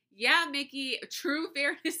 yeah, Mickey, true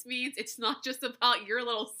fairness means it's not just about your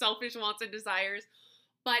little selfish wants and desires.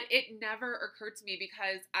 But it never occurred to me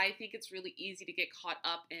because I think it's really easy to get caught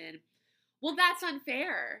up in, well, that's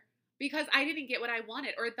unfair because I didn't get what I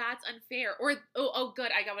wanted, or that's unfair, or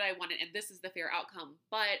good, I got what I wanted and this is the fair outcome.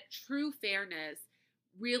 But true fairness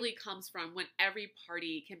really comes from when every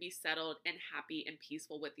party can be settled and happy and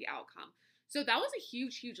peaceful with the outcome. So that was a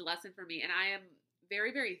huge, huge lesson for me. And I am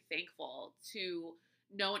very, very thankful to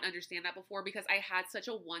know and understand that before, because I had such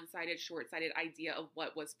a one-sided, short-sighted idea of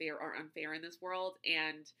what was fair or unfair in this world.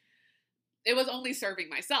 And it was only serving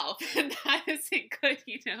myself. And that isn't good.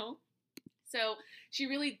 So she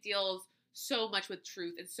really deals so much with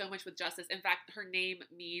truth and so much with justice. In fact, her name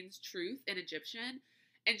means truth in Egyptian.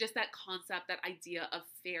 And just that concept, that idea of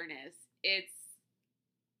fairness,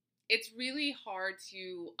 it's really hard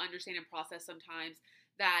to understand and process sometimes.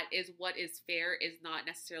 That is, what is fair is not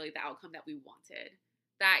necessarily the outcome that we wanted.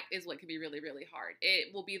 That is what can be really, really hard.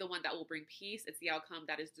 It will be the one that will bring peace. It's the outcome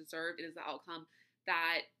that is deserved. It is the outcome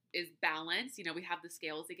that is balanced. We have the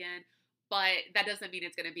scales again, but that doesn't mean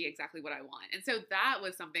it's going to be exactly what I want. And so that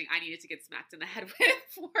was something I needed to get smacked in the head with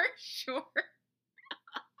for sure.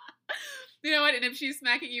 You know what? And if she's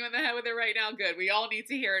smacking you in the head with it right now, good. We all need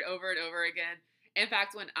to hear it over and over again. In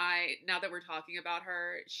fact, now that we're talking about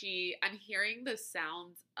her, I'm hearing the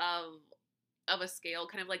sound of a scale,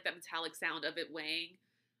 kind of like that metallic sound of it weighing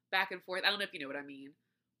back and forth. I don't know if you know what I mean,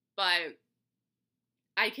 but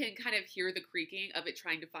I can kind of hear the creaking of it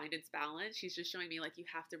trying to find its balance. She's just showing me like, you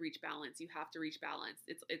have to reach balance. You have to reach balance.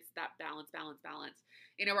 It's that balance.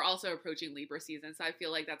 We're also approaching Libra season, so I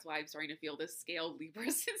feel like that's why I'm starting to feel this scale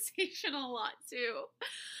Libra sensation a lot too.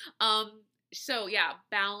 So yeah,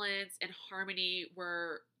 balance and harmony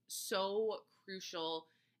were so crucial.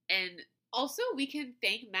 And also, we can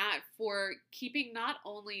thank Matt for keeping not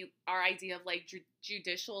only our idea of like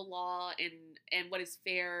judicial law and what is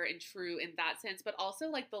fair and true in that sense, but also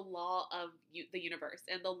like the law of the universe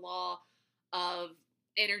and the law of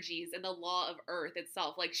energies and the law of Earth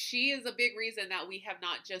itself. Like, she is a big reason that we have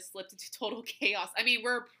not just slipped into total chaos. I mean,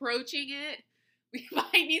 we're approaching it. We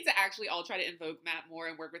might need to actually all try to invoke Matt more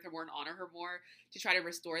and work with her more and honor her more to try to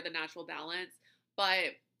restore the natural balance.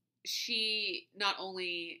 But she not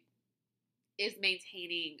only is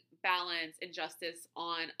maintaining balance and justice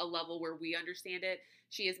on a level where we understand it,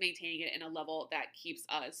 she is maintaining it in a level that keeps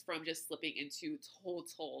us from just slipping into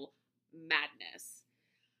total madness.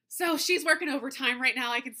 So she's working overtime right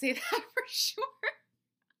now, I can say that for sure.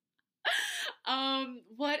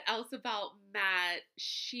 What else about Matt?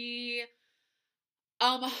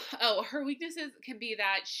 Her weaknesses can be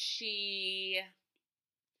that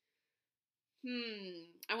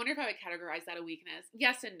I wonder if I would categorize that a weakness.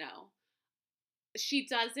 Yes and no. She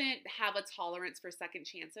doesn't have a tolerance for second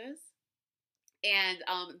chances, and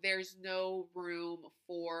there's no room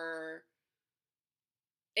for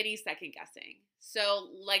any second guessing. So,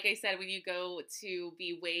 like I said, when you go to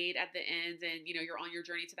be weighed at the end and, you're on your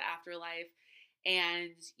journey to the afterlife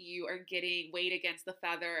and you are getting weighed against the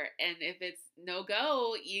feather, and if it's no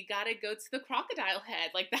go, you got to go to the crocodile head.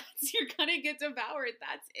 Like, you're going to get devoured.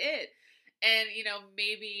 That's it. And,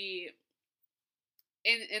 maybe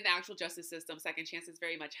in the actual justice system, second chances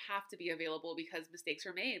very much have to be available because mistakes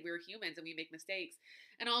are made. We're humans and we make mistakes.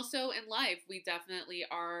 And also in life, we definitely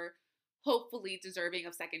are hopefully deserving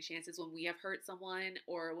of second chances when we have hurt someone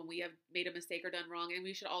or when we have made a mistake or done wrong. And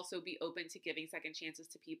we should also be open to giving second chances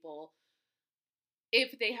to people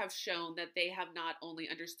if they have shown that they have not only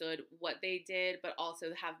understood what they did, but also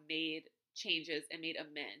have made changes and made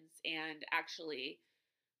amends and actually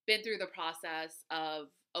been through the process of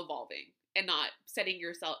evolving and not setting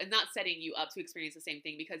yourself and not setting you up to experience the same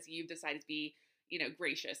thing because you've decided to be,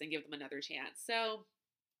 gracious and give them another chance. So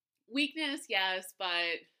weakness, yes,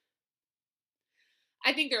 but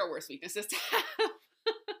I think there are worse weaknesses to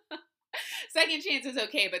have. Second chance is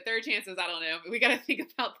okay, but third chances, I don't know. We got to think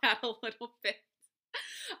about that a little bit.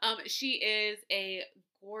 She is a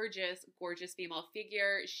gorgeous, gorgeous female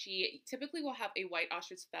figure. She typically will have a white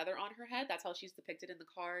ostrich feather on her head. That's how she's depicted in the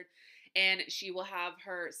card. And she will have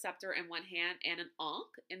her scepter in one hand and an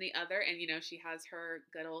ankh in the other. And, she has her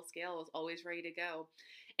good old scales always ready to go.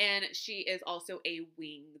 And she is also a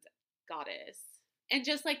winged goddess. And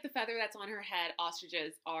just like the feather that's on her head,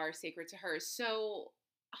 ostriches are sacred to her. So,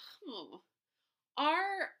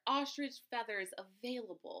 are ostrich feathers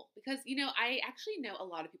available? Because, I actually know a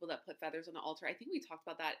lot of people that put feathers on the altar. I think we talked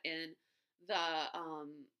about that in the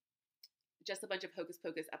Just a Bunch of Hocus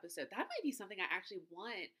Pocus episode. That might be something I actually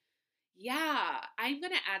want. Yeah, I'm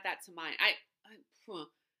going to add that to mine.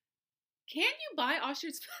 Can you buy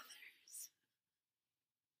ostrich feathers?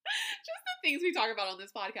 Just the things we talk about on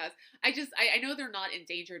this podcast. I know they're not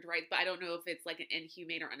endangered, right? But I don't know if it's like an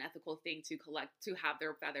inhumane or unethical thing to have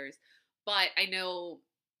their feathers. But I know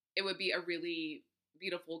it would be a really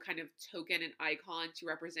beautiful kind of token and icon to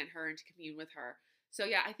represent her and to commune with her. So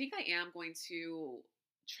yeah, I think I am going to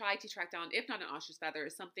try to track down, if not an ostrich feather,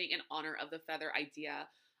 something in honor of the feather idea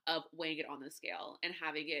of weighing it on the scale and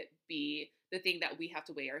having it be the thing that we have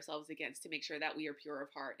to weigh ourselves against to make sure that we are pure of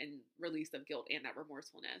heart and released of guilt and that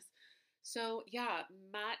remorsefulness. So yeah,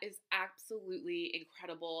 Matt is absolutely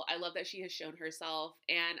incredible. I love that she has shown herself,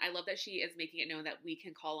 and I love that she is making it known that we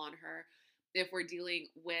can call on her if we're dealing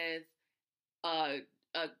with a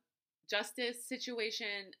justice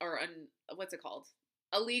situation or what's it called?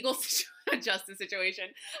 A legal justice situation,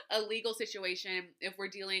 a legal situation. If we're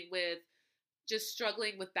dealing with just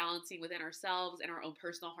struggling with balancing within ourselves and our own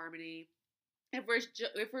personal harmony, if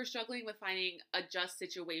we're struggling with finding a just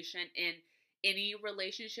situation in any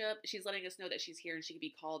relationship, she's letting us know that she's here and she can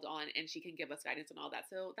be called on and she can give us guidance and all that.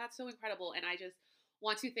 So that's so incredible. And I just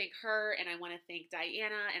want to thank her, and I want to thank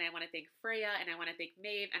Diana, and I want to thank Freya, and I want to thank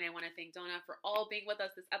Maeve, and I want to thank Donna for all being with us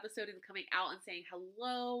this episode and coming out and saying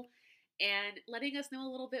hello and letting us know a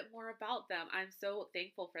little bit more about them. I'm so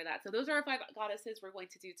thankful for that. So those are our 5 goddesses we're going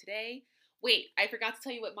to do today. Wait, I forgot to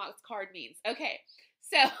tell you what Mock's card means. Okay,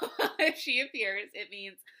 so if she appears, it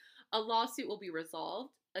means a lawsuit will be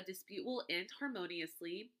resolved, a dispute will end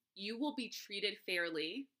harmoniously, you will be treated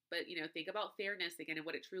fairly, but think about fairness again and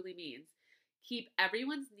what it truly means. Keep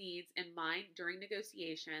everyone's needs in mind during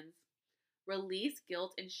negotiations. Release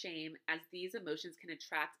guilt and shame, as these emotions can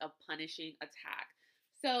attract a punishing attack.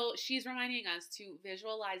 So she's reminding us to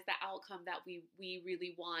visualize the outcome that we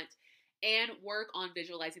really want and work on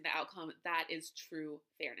visualizing the outcome that is true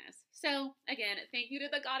fairness. So again, thank you to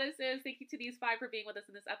the goddesses. Thank you to these 5 for being with us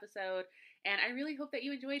in this episode. And I really hope that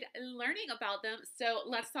you enjoyed learning about them. So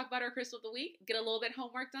let's talk about our crystal of the week, get a little bit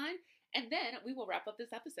homework done, and then we will wrap up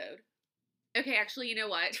this episode. Okay, actually, you know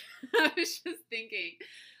what? I was just thinking,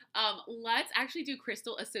 let's actually do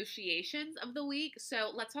crystal associations of the week.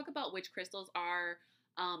 So let's talk about which crystals are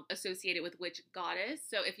associated with which goddess.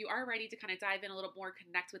 So if you are ready to kind of dive in a little more,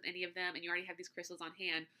 connect with any of them, and you already have these crystals on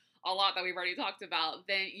hand, a lot that we've already talked about,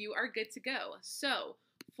 then you are good to go. So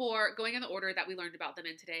for going in the order that we learned about them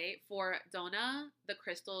in today, for Donna, the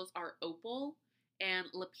crystals are opal and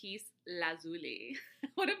lapis lazuli,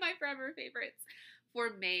 one of my forever favorites.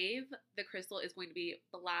 For Maeve, the crystal is going to be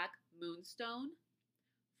black moonstone.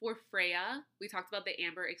 For Freya, we talked about the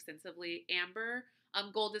amber extensively. Amber,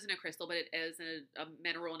 gold isn't a crystal, but it is a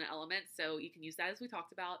mineral and an element, so you can use that as we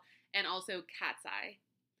talked about. And also cat's eye.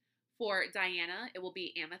 For Diana, it will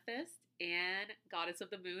be amethyst, and goddess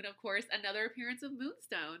of the moon, of course, another appearance of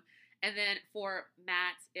moonstone. And then for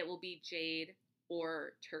Matt, it will be jade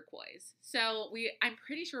or turquoise. So I'm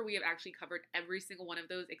pretty sure we have actually covered every single one of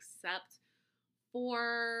those except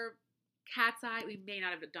for cat's eye. We may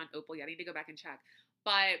not have done opal yet. I need to go back and check.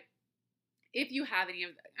 But if you have any of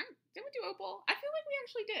them, did we do opal? I feel like we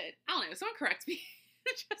actually did. I don't know. Someone correct me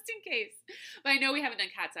just in case. But I know we haven't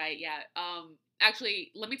done cat's eye yet.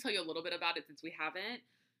 Actually, let me tell you a little bit about it since we haven't.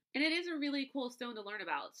 And it is a really cool stone to learn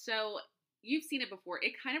about. So you've seen it before.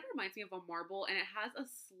 It kind of reminds me of a marble, and it has a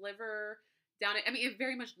sliver down it. I mean, it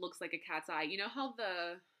very much looks like a cat's eye. You know how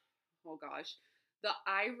oh gosh, the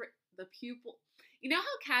the pupil. You know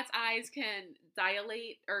how cats' eyes can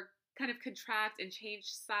dilate or kind of contract and change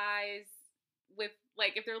size with,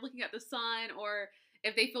 like, if they're looking at the sun, or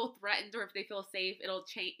if they feel threatened, or if they feel safe, it'll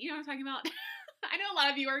change. You know what I'm talking about? I know a lot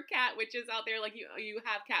of you are cat witches out there, like you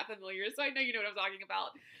have cat familiars, so I know you know what I'm talking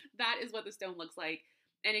about. That is what the stone looks like,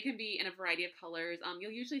 and it can be in a variety of colors.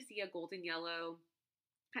 You'll usually see a golden yellow,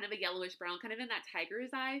 kind of a yellowish brown, kind of in that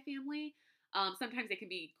tiger's eye family. Sometimes it can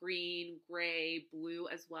be green, gray, blue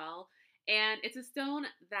as well. And it's a stone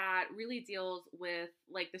that really deals with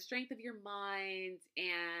like the strength of your mind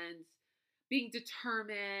and being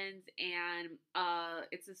determined. And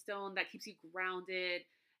it's a stone that keeps you grounded,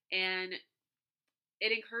 and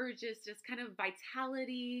it encourages just kind of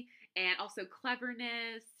vitality and also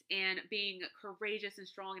cleverness and being courageous and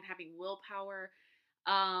strong and having willpower.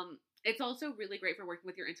 It's also really great for working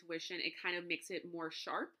with your intuition. It kind of makes it more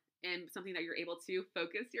sharp and something that you're able to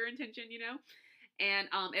focus your intention, you know? And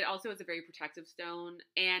it also is a very protective stone,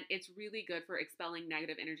 and it's really good for expelling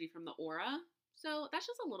negative energy from the aura. So that's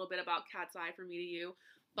just a little bit about cat's eye from me to you.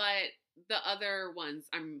 But the other ones,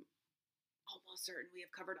 I'm almost certain we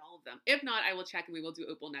have covered all of them. If not, I will check and we will do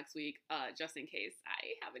opal next week, just in case.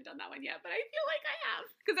 I haven't done that one yet, but I feel like I have,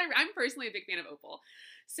 because I'm personally a big fan of opal.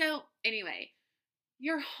 So anyway,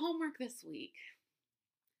 your homework this week,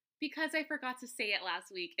 because I forgot to say it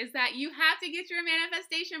last week, is that you have to get your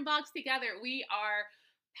manifestation box together. We are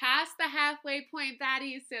past the halfway point,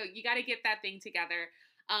 baddies, so you got to get that thing together.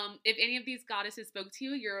 If any of these goddesses spoke to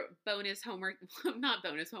you, your bonus homework, not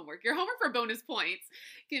bonus homework, your homework for bonus points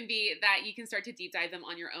can be that you can start to deep dive them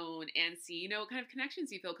on your own and see, you know, what kind of connections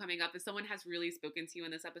you feel coming up if someone has really spoken to you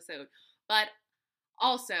in this episode. But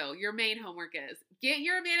also, your main homework is get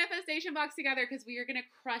your manifestation box together, because we are going to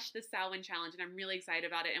crush the Samhain challenge, and I'm really excited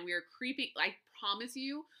about it. And we are creeping, I promise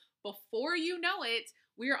you, before you know it,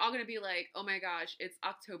 we are all going to be like, oh my gosh, it's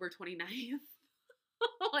October 29th.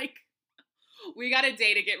 Like, we got a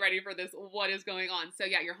day to get ready for this. What is going on? So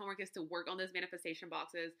yeah, your homework is to work on those manifestation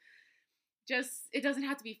boxes. Just, it doesn't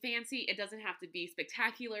have to be fancy. It doesn't have to be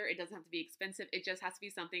spectacular. It doesn't have to be expensive. It just has to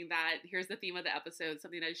be something that, here's the theme of the episode,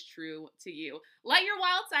 something that is true to you. Let your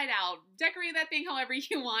wild side out. Decorate that thing however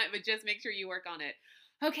you want, but just make sure you work on it.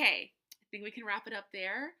 Okay, I think we can wrap it up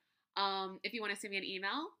there. If you want to send me an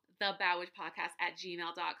email,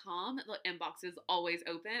 thebadwitchpodcast@gmail.com. The inbox is always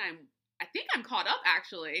open. I think I'm caught up,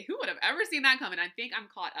 actually. Who would have ever seen that coming? I think I'm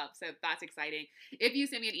caught up, so that's exciting. If you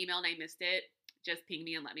send me an email and I missed it, just ping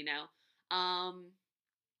me and let me know.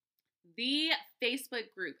 The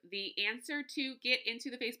Facebook group, the answer to get into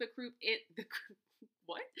the Facebook group,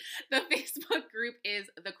 the Facebook group is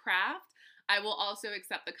The Craft. I will also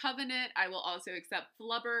accept the Covenant. I will also accept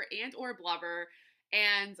Flubber and or Blubber,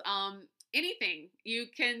 and anything. You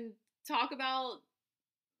can talk about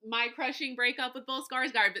my crushing breakup with Bill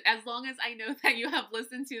Skarsgård, but as long as I know that you have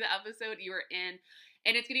listened to the episode, you are in.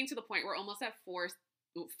 And it's getting to the point where we're almost at almost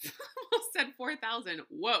said 4,000.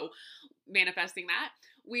 Whoa, manifesting that.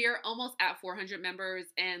 We are almost at 400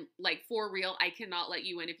 members, and like, for real, I cannot let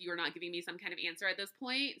you in if you are not giving me some kind of answer at this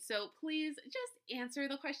point. So please just answer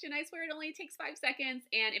the question. I swear it only takes 5 seconds.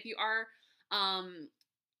 And if you are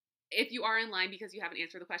in line because you haven't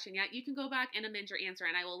answered the question yet, you can go back and amend your answer,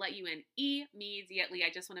 and I will let you in immediately. I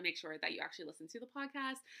just want to make sure that you actually listen to the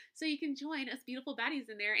podcast so you can join us beautiful baddies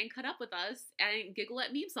in there and cut up with us and giggle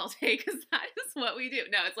at memes all day, because that is what we do.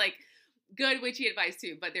 No, it's like good witchy advice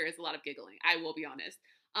too, but there is a lot of giggling. I will be honest.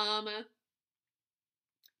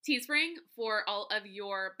 Teespring for all of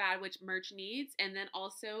your Bad Witch merch needs. And then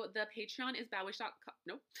also the Patreon is badwitch.com.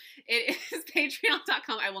 Nope. It is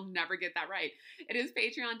patreon.com. I will never get that right. It is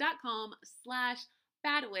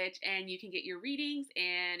patreon.com/badwitch. And you can get your readings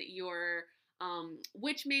and your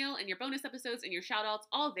witch mail and your bonus episodes and your shout outs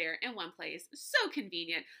all there in one place. So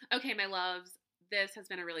convenient. Okay, my loves. This has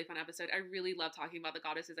been a really fun episode. I really love talking about the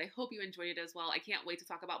goddesses. I hope you enjoyed it as well. I can't wait to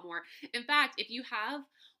talk about more. In fact, if you have,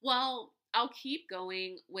 well, I'll keep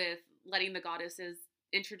going with letting the goddesses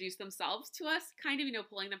introduce themselves to us, kind of, you know,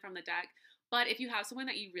 pulling them from the deck. But if you have someone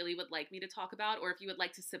that you really would like me to talk about, or if you would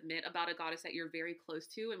like to submit about a goddess that you're very close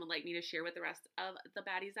to and would like me to share with the rest of the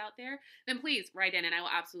baddies out there, then please write in and I will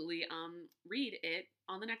absolutely read it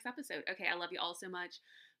on the next episode. Okay, I love you all so much.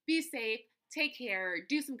 Be safe. Take care.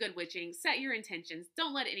 Do some good witching. Set your intentions.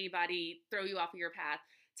 Don't let anybody throw you off of your path.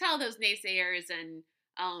 Tell those naysayers and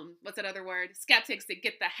what's that other word? Skeptics to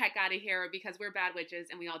get the heck out of here, because we're bad witches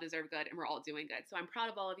and we all deserve good and we're all doing good. So I'm proud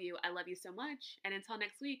of all of you. I love you so much. And until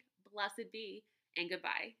next week, blessed be and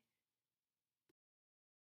goodbye.